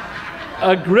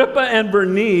and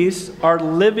Bernice are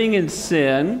living in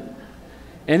sin.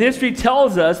 And history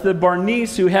tells us that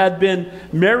Bernice, who had been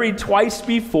married twice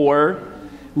before,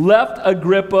 left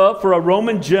Agrippa for a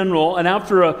Roman general, and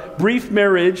after a brief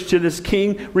marriage to this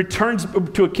king, returns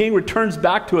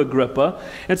back to Agrippa.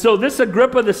 And so this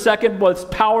Agrippa II was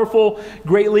powerful,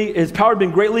 his power had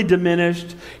been greatly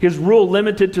diminished, his rule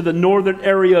limited to the northern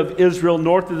area of Israel,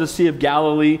 north of the Sea of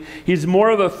Galilee. He's more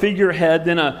of a figurehead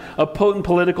than a potent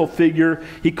political figure.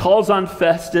 He calls on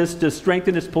Festus to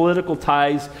strengthen his political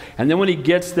ties, and then when he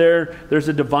gets there, there's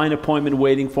a divine appointment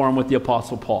waiting for him with the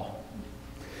Apostle Paul.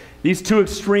 These two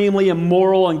extremely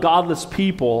immoral and godless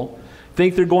people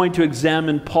think they're going to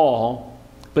examine Paul,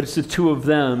 but it's the two of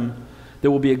them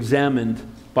that will be examined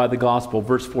by the gospel.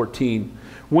 Verse 14.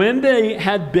 When they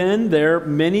had been there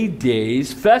many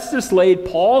days, Festus laid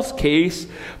Paul's case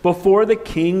before the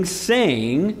king,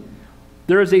 saying,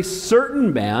 "There is a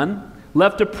certain man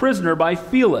left a prisoner by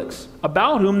Felix,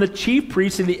 about whom the chief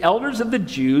priests and the elders of the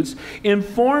Jews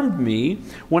informed me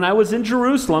when I was in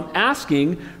Jerusalem,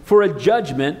 asking for a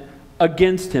judgment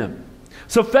against him."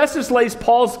 So Festus lays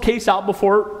Paul's case out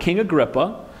before King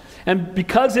Agrippa, and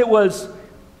because it was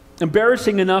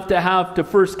embarrassing enough to have to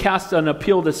first cast an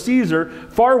appeal to Caesar,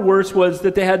 far worse was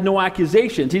that they had no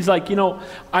accusations. He's like,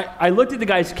 I looked at the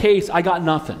guy's case, I got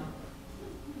nothing.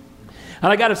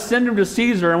 And I got to send him to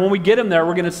Caesar, and when we get him there,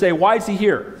 we're going to say, why is he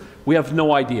here? We have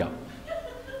no idea.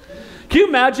 Can you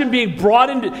imagine being brought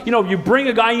into, you bring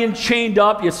a guy in chained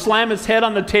up, you slam his head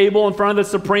on the table in front of the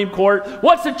Supreme Court.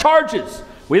 What's the charges?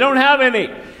 We don't have any.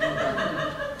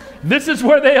 This is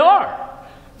where they are.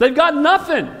 They've got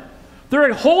nothing.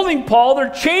 They're holding Paul, they're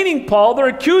chaining Paul, they're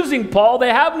accusing Paul, they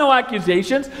have no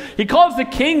accusations. He calls the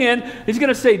king in, he's going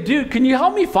to say, dude, can you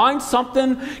help me find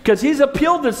something? Because he's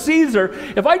appealed to Caesar.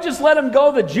 If I just let him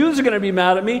go, the Jews are going to be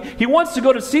mad at me. He wants to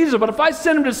go to Caesar, but if I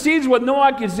send him to Caesar with no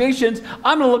accusations,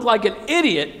 I'm going to look like an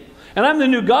idiot. And I'm the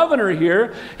new governor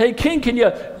here. Hey, king,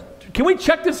 can we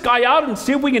check this guy out and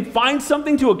see if we can find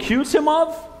something to accuse him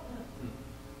of?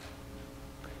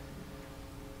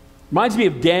 Reminds me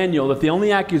of Daniel, that the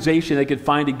only accusation they could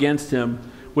find against him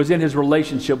was in his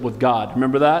relationship with God.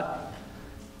 Remember that?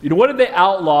 What did they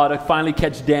outlaw to finally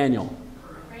catch Daniel?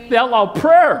 They outlawed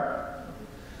prayer.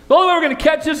 The only way we're going to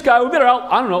catch this guy,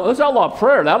 let's outlaw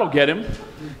prayer. That'll get him.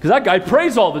 Because that guy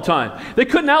prays all the time. They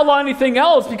couldn't outlaw anything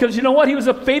else because you know what? He was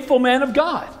a faithful man of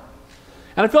God.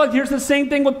 And I feel like here's the same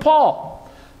thing with Paul.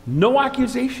 No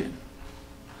accusation.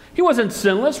 He wasn't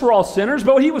sinless, we're all sinners,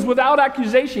 but he was without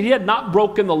accusation. He had not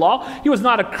broken the law. He was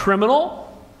not a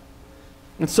criminal.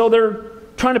 And so they're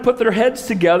trying to put their heads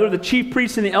together. The chief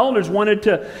priests and the elders wanted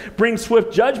to bring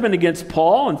swift judgment against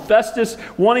Paul, and Festus,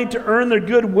 wanting to earn their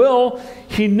goodwill,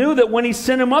 he knew that when he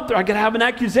sent him up there, I could have an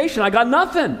accusation. I got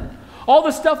nothing. All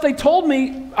the stuff they told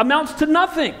me amounts to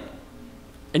nothing.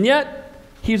 And yet,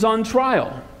 he's on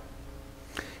trial.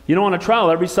 You know, on a trial,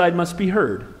 every side must be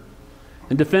heard.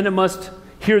 And defendant must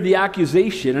hear the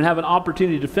accusation and have an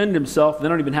opportunity to defend himself. They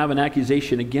don't even have an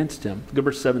accusation against him. Look at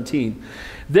verse 17.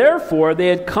 Therefore, they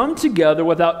had come together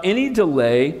without any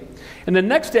delay. And the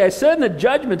next day I sat in the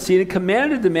judgment seat and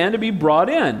commanded the man to be brought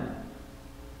in.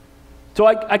 So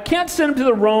I can't send him to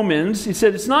the Romans. He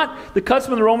said it's not the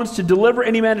custom of the Romans to deliver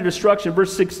any man to destruction.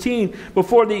 Verse 16,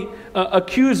 before the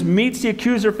accused meets the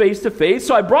accuser face to face.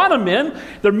 So I brought him in.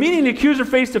 They're meeting the accuser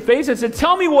face to face. I said,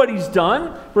 tell me what he's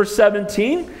done. Verse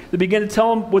 17, they begin to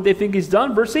tell him what they think he's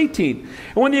done. Verse 18,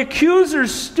 and when the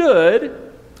accusers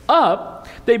stood up,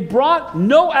 they brought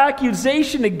no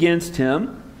accusation against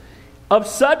him of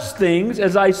such things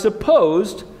as I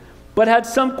supposed, but had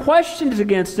some questions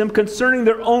against him concerning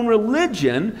their own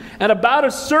religion and about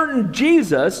a certain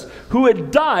Jesus who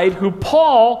had died, who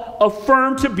Paul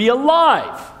affirmed to be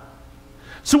alive.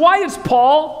 So why is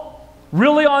Paul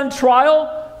really on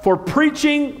trial? For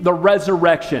preaching the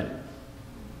resurrection.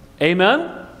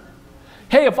 Amen?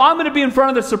 Hey, if I'm going to be in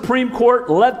front of the Supreme Court,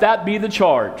 let that be the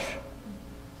charge.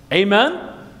 Amen?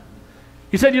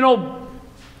 He said, you know,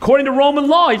 according to Roman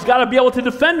law, he's got to be able to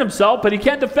defend himself, but he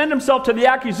can't defend himself till the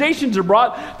accusations are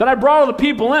brought. Then I brought all the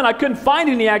people in. I couldn't find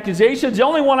any accusations. The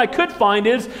only one I could find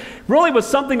really was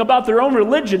something about their own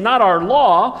religion, not our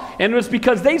law. And it was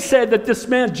because they said that this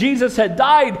man, Jesus, had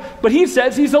died, but he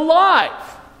says he's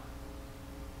alive.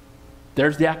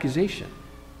 There's the accusation.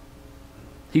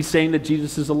 He's saying that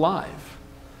Jesus is alive.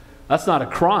 That's not a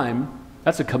crime.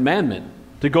 That's a commandment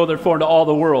to go therefore into all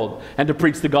the world and to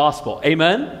preach the gospel.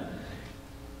 Amen?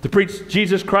 To preach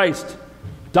Jesus Christ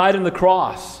died on the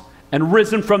cross and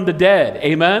risen from the dead.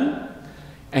 Amen?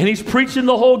 And he's preaching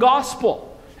the whole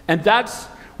gospel. And that's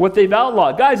what they've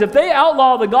outlawed. Guys, if they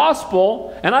outlaw the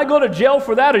gospel and I go to jail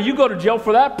for that or you go to jail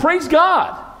for that, praise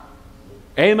God.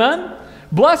 Amen?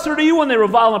 Blessed are you when they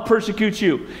revile and persecute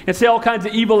you and say all kinds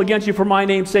of evil against you for my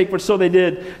name's sake, for so they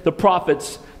did the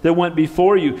prophets that went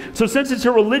before you. So since it's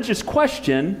a religious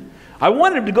question, I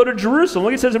wanted him to go to Jerusalem.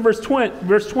 Look, it says in verse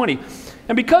 20.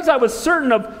 And because I was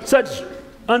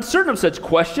uncertain of such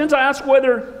questions, I asked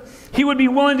whether he would be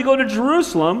willing to go to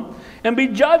Jerusalem and be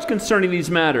judged concerning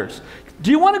these matters. Do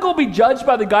you want to go be judged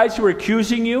by the guys who are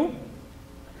accusing you?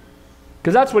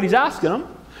 Because that's what he's asking them.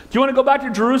 Do you want to go back to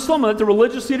Jerusalem and let the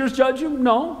religious leaders judge you?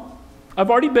 No.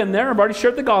 I've already been there. I've already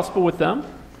shared the gospel with them.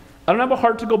 I don't have a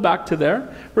heart to go back to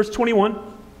there. Verse 21.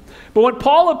 But when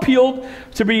Paul appealed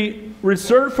to be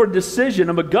reserved for decision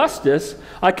of Augustus,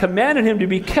 I commanded him to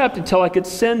be kept until I could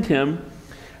send him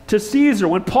to Caesar.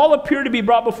 When Paul appeared to be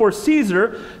brought before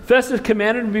Caesar, Festus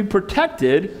commanded him to be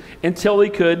protected until he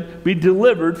could be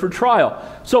delivered for trial.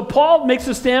 So Paul makes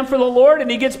a stand for the Lord, and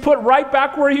he gets put right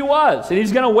back where he was, and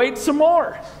he's going to wait some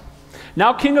more.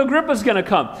 Now King Agrippa's going to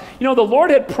come. You know, the Lord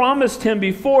had promised him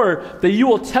before that you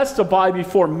will testify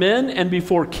before men and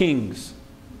before kings.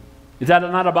 Is that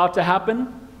not about to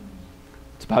happen?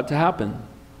 It's about to happen.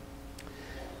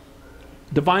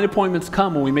 Divine appointments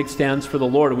come when we make stands for the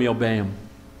Lord and we obey him.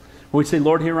 When we say,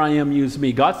 Lord, here I am, use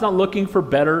me. God's not looking for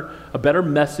a better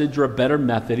message or a better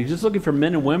method. He's just looking for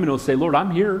men and women who will say, Lord, I'm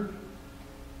here.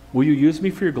 Will you use me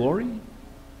for your glory?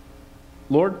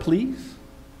 Lord, please.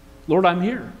 Lord, I'm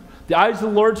here. The eyes of the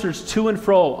Lord search to and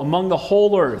fro among the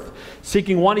whole earth,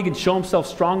 seeking one he can show himself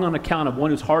strong on account of,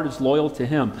 one whose heart is loyal to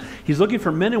him. He's looking for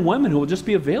men and women who will just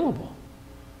be available.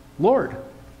 Lord,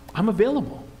 I'm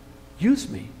available. Use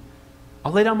me.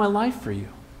 I'll lay down my life for you.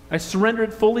 I surrender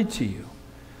it fully to you.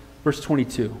 Verse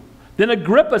 22. Then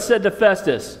Agrippa said to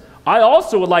Festus, I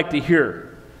also would like to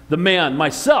hear the man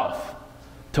myself.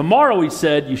 Tomorrow, he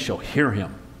said, you shall hear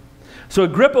him. So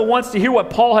Agrippa wants to hear what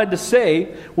Paul had to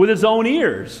say with his own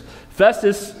ears.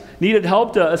 Festus needed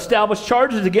help to establish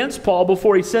charges against Paul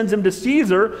before he sends him to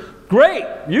Caesar. Great.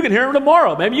 You can hear him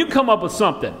tomorrow. Maybe you can come up with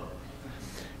something.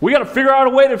 We got to figure out a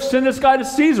way to send this guy to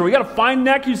Caesar. We got to find an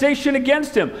accusation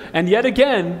against him. And yet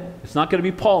again, it's not going to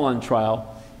be Paul on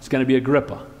trial. It's going to be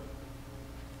Agrippa.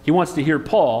 He wants to hear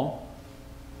Paul.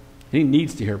 And he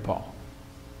needs to hear Paul.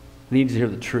 He needs to hear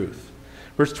the truth.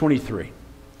 Verse 23.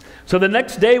 So the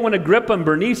next day when Agrippa and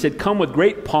Bernice had come with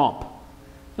great pomp.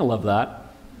 I love that.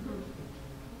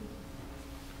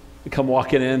 They come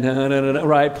walking in,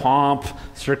 right? Pomp,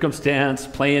 circumstance,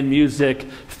 playing music,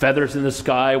 feathers in the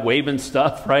sky, waving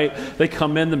stuff, right? They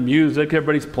come in, the music,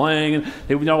 everybody's playing, and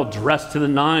they're all dressed to the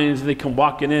nines, and they come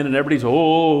walking in, and everybody's,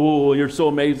 oh, you're so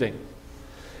amazing.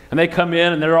 And they come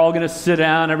in and they're all going to sit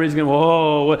down. Everybody's going,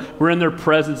 whoa, we're in their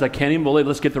presence. I can't even believe,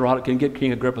 let's get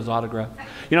King Agrippa's autograph.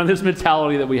 You know, this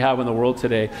mentality that we have in the world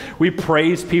today. We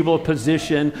praise people of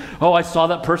position. Oh, I saw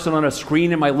that person on a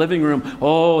screen in my living room.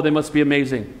 Oh, they must be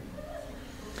amazing.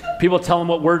 People tell them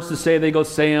what words to say. They go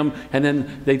say them. And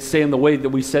then they say them the way that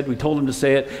we told them to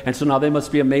say it. And so now they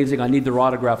must be amazing. I need their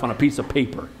autograph on a piece of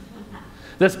paper.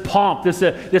 This pomp, this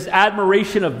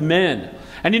admiration of men.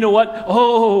 And you know what?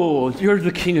 Oh, you're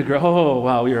the King of Agrippa. Oh,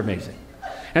 wow, you're amazing.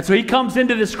 And so he comes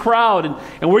into this crowd, and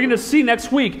we're going to see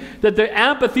next week that the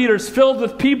amphitheater is filled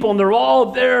with people, and they're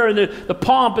all there, and the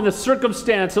pomp and the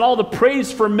circumstance and all the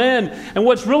praise for men. And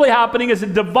what's really happening is a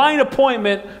divine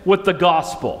appointment with the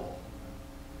gospel.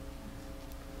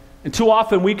 And too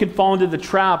often we can fall into the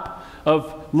trap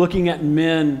of looking at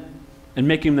men and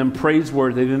making them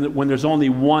praiseworthy when there's only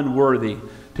one worthy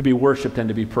to be worshiped and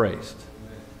to be praised.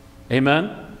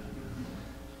 Amen?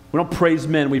 We don't praise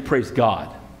men, we praise God.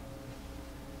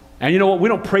 And you know what? We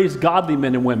don't praise godly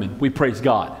men and women. We praise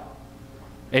God.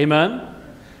 Amen?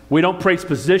 We don't praise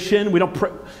position.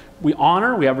 We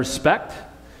honor, we have respect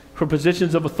for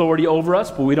positions of authority over us,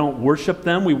 but we don't worship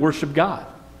them. We worship God.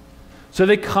 So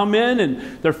they come in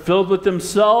and they're filled with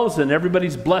themselves and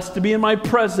everybody's blessed to be in my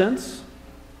presence.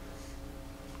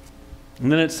 And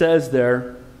then it says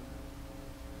there,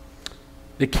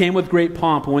 they came with great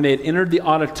pomp, and when they had entered the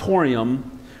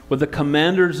auditorium with the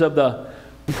commanders of the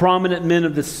prominent men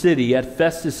of the city, at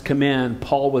Festus' command,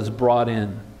 Paul was brought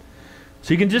in.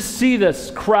 So you can just see this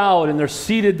crowd, and they're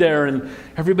seated there, and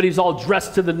everybody's all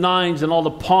dressed to the nines, and all the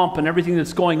pomp and everything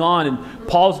that's going on, and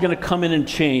Paul's going to come in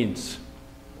chains.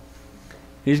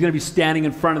 He's going to be standing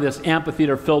in front of this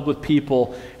amphitheater filled with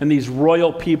people, and these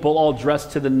royal people all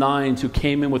dressed to the nines who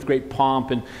came in with great pomp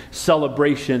and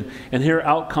celebration. And here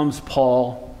out comes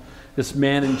Paul, this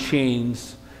man in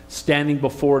chains, standing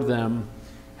before them,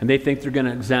 and they think they're going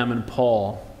to examine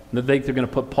Paul. And they think they're going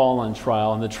to put Paul on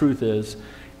trial. And the truth is,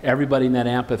 everybody in that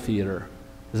amphitheater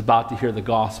is about to hear the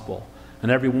gospel, and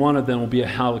every one of them will be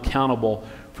held accountable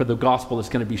for the gospel that's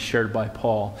going to be shared by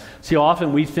Paul. See,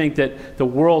 often we think that the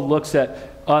world looks at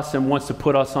us and wants to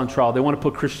put us on trial. They want to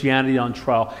put Christianity on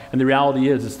trial. And the reality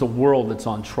is, it's the world that's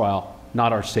on trial,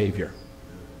 not our Savior.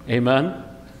 Amen?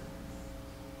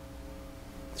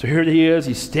 So here he is.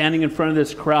 He's standing in front of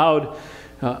this crowd.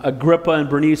 Agrippa and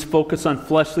Bernice focus on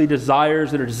fleshly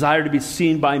desires and a desire to be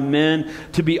seen by men,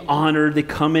 to be honored. They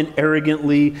come in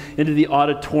arrogantly into the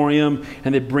auditorium,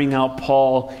 and they bring out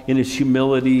Paul in his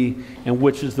humility, and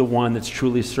which is the one that's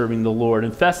truly serving the Lord.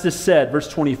 And Festus said, verse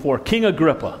 24, King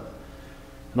Agrippa,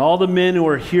 and all the men who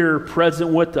are here present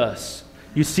with us,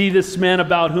 you see this man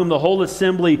about whom the whole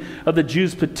assembly of the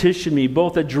Jews petitioned me,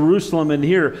 both at Jerusalem and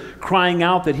here, crying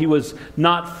out that he was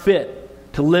not fit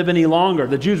to live any longer.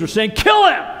 The Jews were saying, kill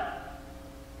him!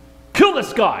 Kill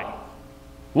this guy!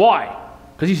 Why?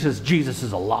 Because he says Jesus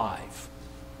is alive.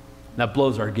 That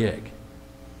blows our gig.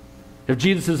 If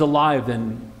Jesus is alive,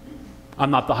 then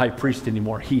I'm not the high priest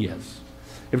anymore. He is.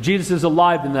 If Jesus is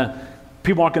alive, then the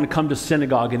people aren't going to come to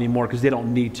synagogue anymore because they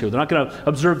don't need to. They're not going to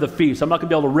observe the feast. I'm not going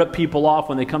to be able to rip people off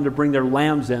when they come to bring their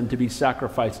lambs in to be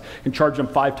sacrificed and charge them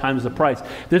 5 times the price.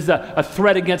 This is a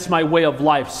threat against my way of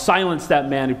life. Silence that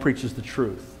man who preaches the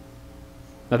truth.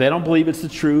 Now, they don't believe it's the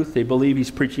truth. They believe he's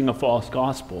preaching a false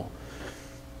gospel.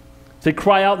 They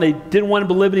cry out, and they didn't want him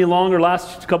to live any longer,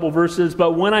 last couple verses.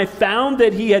 But when I found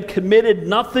that he had committed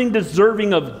nothing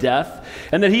deserving of death,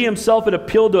 and that he himself had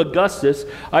appealed to Augustus,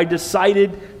 I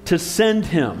decided to send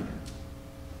him.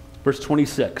 Verse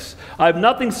 26, I have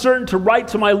nothing certain to write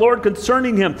to my Lord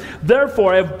concerning him.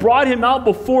 Therefore, I have brought him out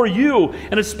before you,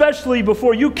 and especially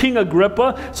before you, King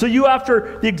Agrippa, so you,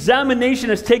 after the examination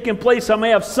has taken place, I may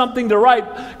have something to write.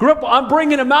 Agrippa, I'm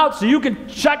bringing him out so you can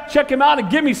check him out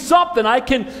and give me something I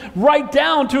can write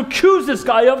down to accuse this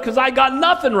guy of, because I got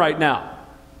nothing right now.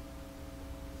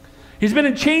 He's been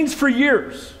in chains for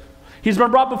years. He's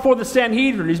been brought before the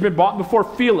Sanhedrin. He's been brought before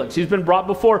Felix. He's been brought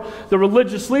before the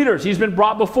religious leaders. He's been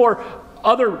brought before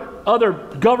other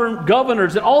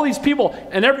governors and all these people.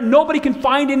 And nobody can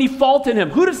find any fault in him.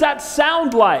 Who does that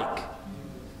sound like?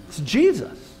 It's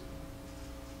Jesus.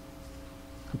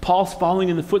 And Paul's following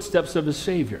in the footsteps of his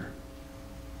Savior.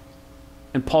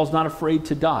 And Paul's not afraid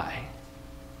to die.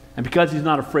 And because he's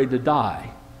not afraid to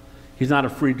die, he's not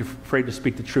afraid to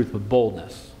speak the truth with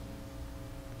boldness.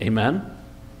 Amen?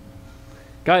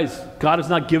 Guys, God has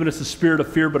not given us a spirit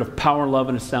of fear, but of power, love,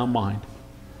 and a sound mind.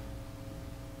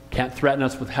 Can't threaten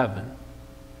us with heaven.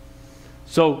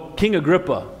 So, King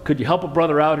Agrippa, could you help a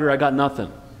brother out here? I got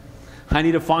nothing. I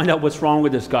need to find out what's wrong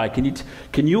with this guy.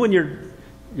 Can you and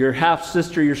your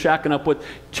half-sister you're shacking up with,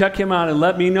 check him out and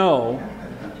let me know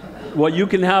what you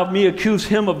can have me accuse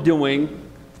him of doing.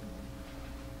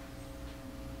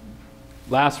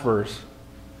 Last verse.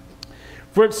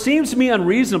 For it seems to me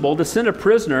unreasonable to send a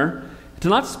prisoner to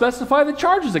not specify the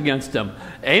charges against him.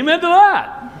 Amen to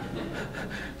that.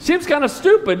 Seems kind of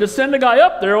stupid to send a guy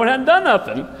up there who hadn't done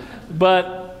nothing.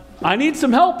 But I need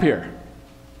some help here.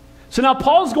 So now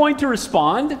Paul's going to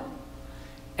respond,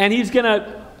 and he's going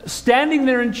to, standing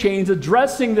there in chains,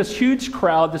 addressing this huge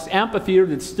crowd, this amphitheater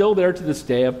that's still there to this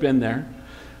day. I've been there.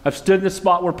 I've stood in the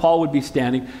spot where Paul would be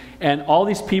standing, and all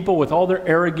these people with all their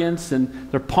arrogance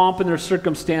and their pomp and their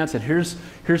circumstance, and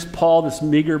here's Paul, this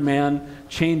meager man,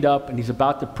 chained up, and he's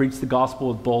about to preach the gospel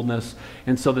with boldness.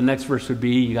 And so the next verse would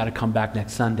be, you got to come back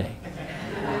next Sunday.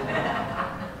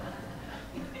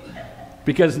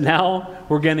 Because now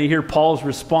we're going to hear Paul's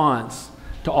response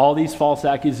to all these false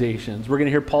accusations. We're going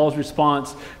to hear Paul's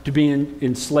response to being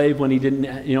enslaved when he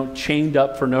didn't, chained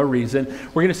up for no reason.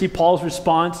 We're going to see Paul's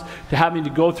response to having to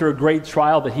go through a great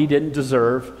trial that he didn't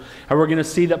deserve. And we're going to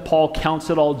see that Paul counts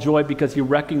it all joy because he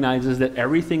recognizes that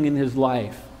everything in his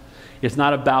life is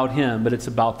not about him, but it's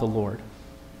about the Lord.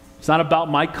 It's not about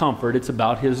my comfort, it's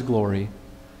about his glory.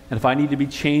 And if I need to be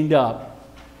chained up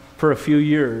for a few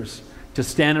years to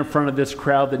stand in front of this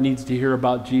crowd that needs to hear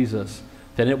about Jesus,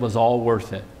 then it was all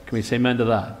worth it. Can we say amen to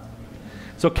that?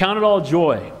 So count it all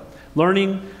joy.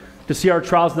 Learning to see our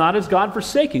trials not as God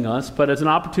forsaking us, but as an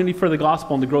opportunity for the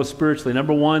gospel and to grow spiritually.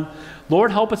 Number one,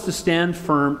 Lord, help us to stand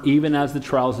firm even as the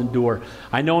trials endure.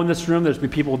 I know in this room there's been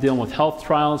people dealing with health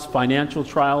trials, financial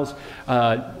trials,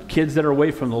 kids that are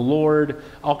away from the Lord,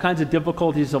 all kinds of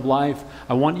difficulties of life.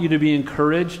 I want you to be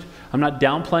encouraged. I'm not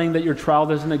downplaying that your trial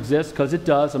doesn't exist, because it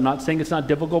does. I'm not saying it's not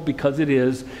difficult, because it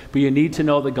is. But you need to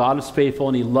know that God is faithful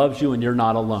and he loves you and you're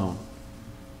not alone.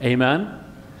 Amen?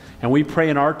 And we pray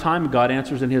in our time and God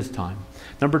answers in his time.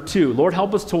 Number two, Lord,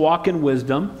 help us to walk in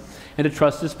wisdom and to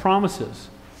trust his promises.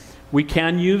 We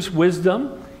can use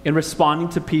wisdom in responding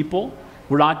to people.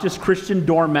 We're not just Christian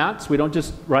doormats. We don't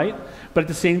just, right? But at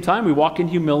the same time, we walk in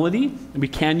humility, and we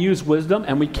can use wisdom,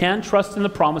 and we can trust in the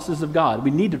promises of God.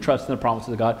 We need to trust in the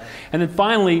promises of God. And then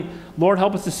finally, Lord,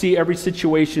 help us to see every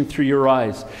situation through your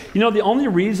eyes. You know, the only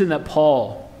reason that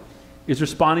Paul is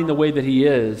responding the way that he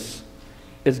is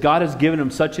God has given him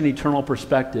such an eternal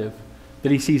perspective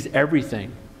that he sees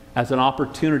everything as an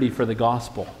opportunity for the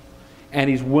gospel. And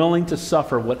he's willing to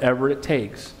suffer whatever it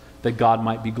takes that God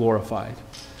might be glorified.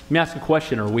 Let me ask a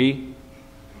question. Are we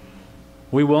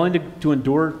willing to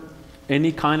endure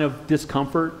any kind of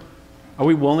discomfort? Are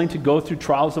we willing to go through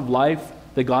trials of life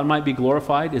that God might be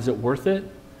glorified? Is it worth it?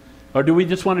 Or do we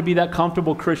just want to be that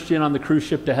comfortable Christian on the cruise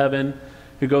ship to heaven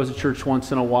who goes to church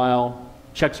once in a while,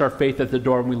 checks our faith at the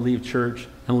door when we leave church,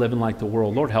 and living like the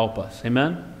world? Lord, help us.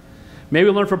 Amen? Maybe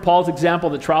we learn from Paul's example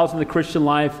that trials in the Christian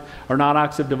life are not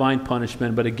acts of divine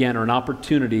punishment, but again are an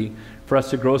opportunity for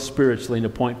us to grow spiritually and to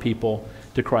point people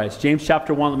to Christ. James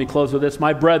chapter 1, let me close with this.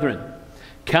 My brethren,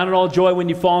 count it all joy when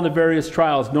you fall into various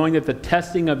trials, knowing that the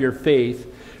testing of your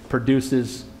faith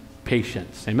produces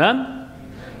patience. Amen?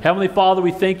 Heavenly Father,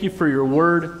 we thank you for your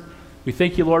word. We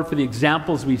thank you, Lord, for the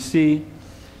examples we see.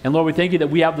 And Lord, we thank you that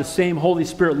we have the same Holy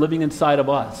Spirit living inside of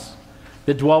us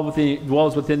that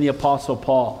dwells within the Apostle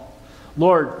Paul.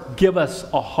 Lord, give us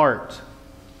a heart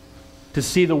to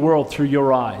see the world through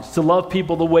your eyes, to love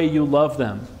people the way you love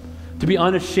them, to be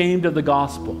unashamed of the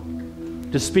gospel,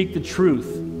 to speak the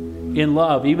truth in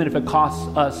love, even if it costs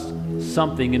us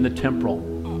something in the temporal.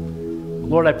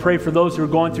 Lord, I pray for those who are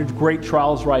going through great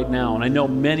trials right now, and I know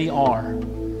many are.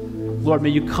 Lord, may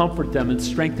you comfort them and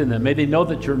strengthen them. May they know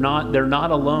that they're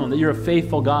not alone, that you're a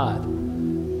faithful God.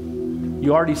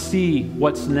 You already see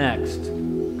what's next.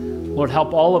 Lord,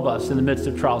 help all of us in the midst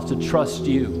of trials to trust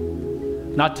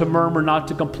you, not to murmur, not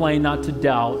to complain, not to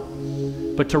doubt,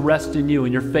 but to rest in you,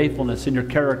 in your faithfulness, in your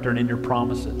character, and in your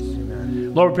promises.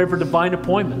 Amen. Lord, we pray for divine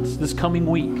appointments this coming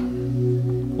week.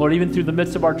 Lord, even through the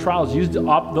midst of our trials, use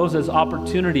those as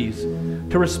opportunities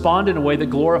to respond in a way that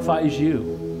glorifies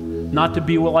you. Not to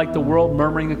be like the world,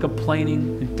 murmuring and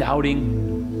complaining and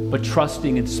doubting, but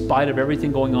trusting in spite of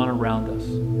everything going on around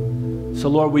us. So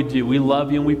Lord, we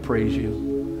love you and we praise you.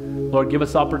 Lord, give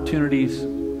us opportunities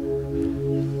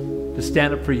to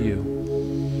stand up for you.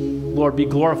 Lord, be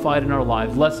glorified in our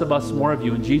lives. Less of us, more of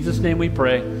you. In Jesus' name we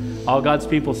pray. All God's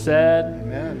people said,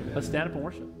 amen. Let's stand up and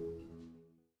worship.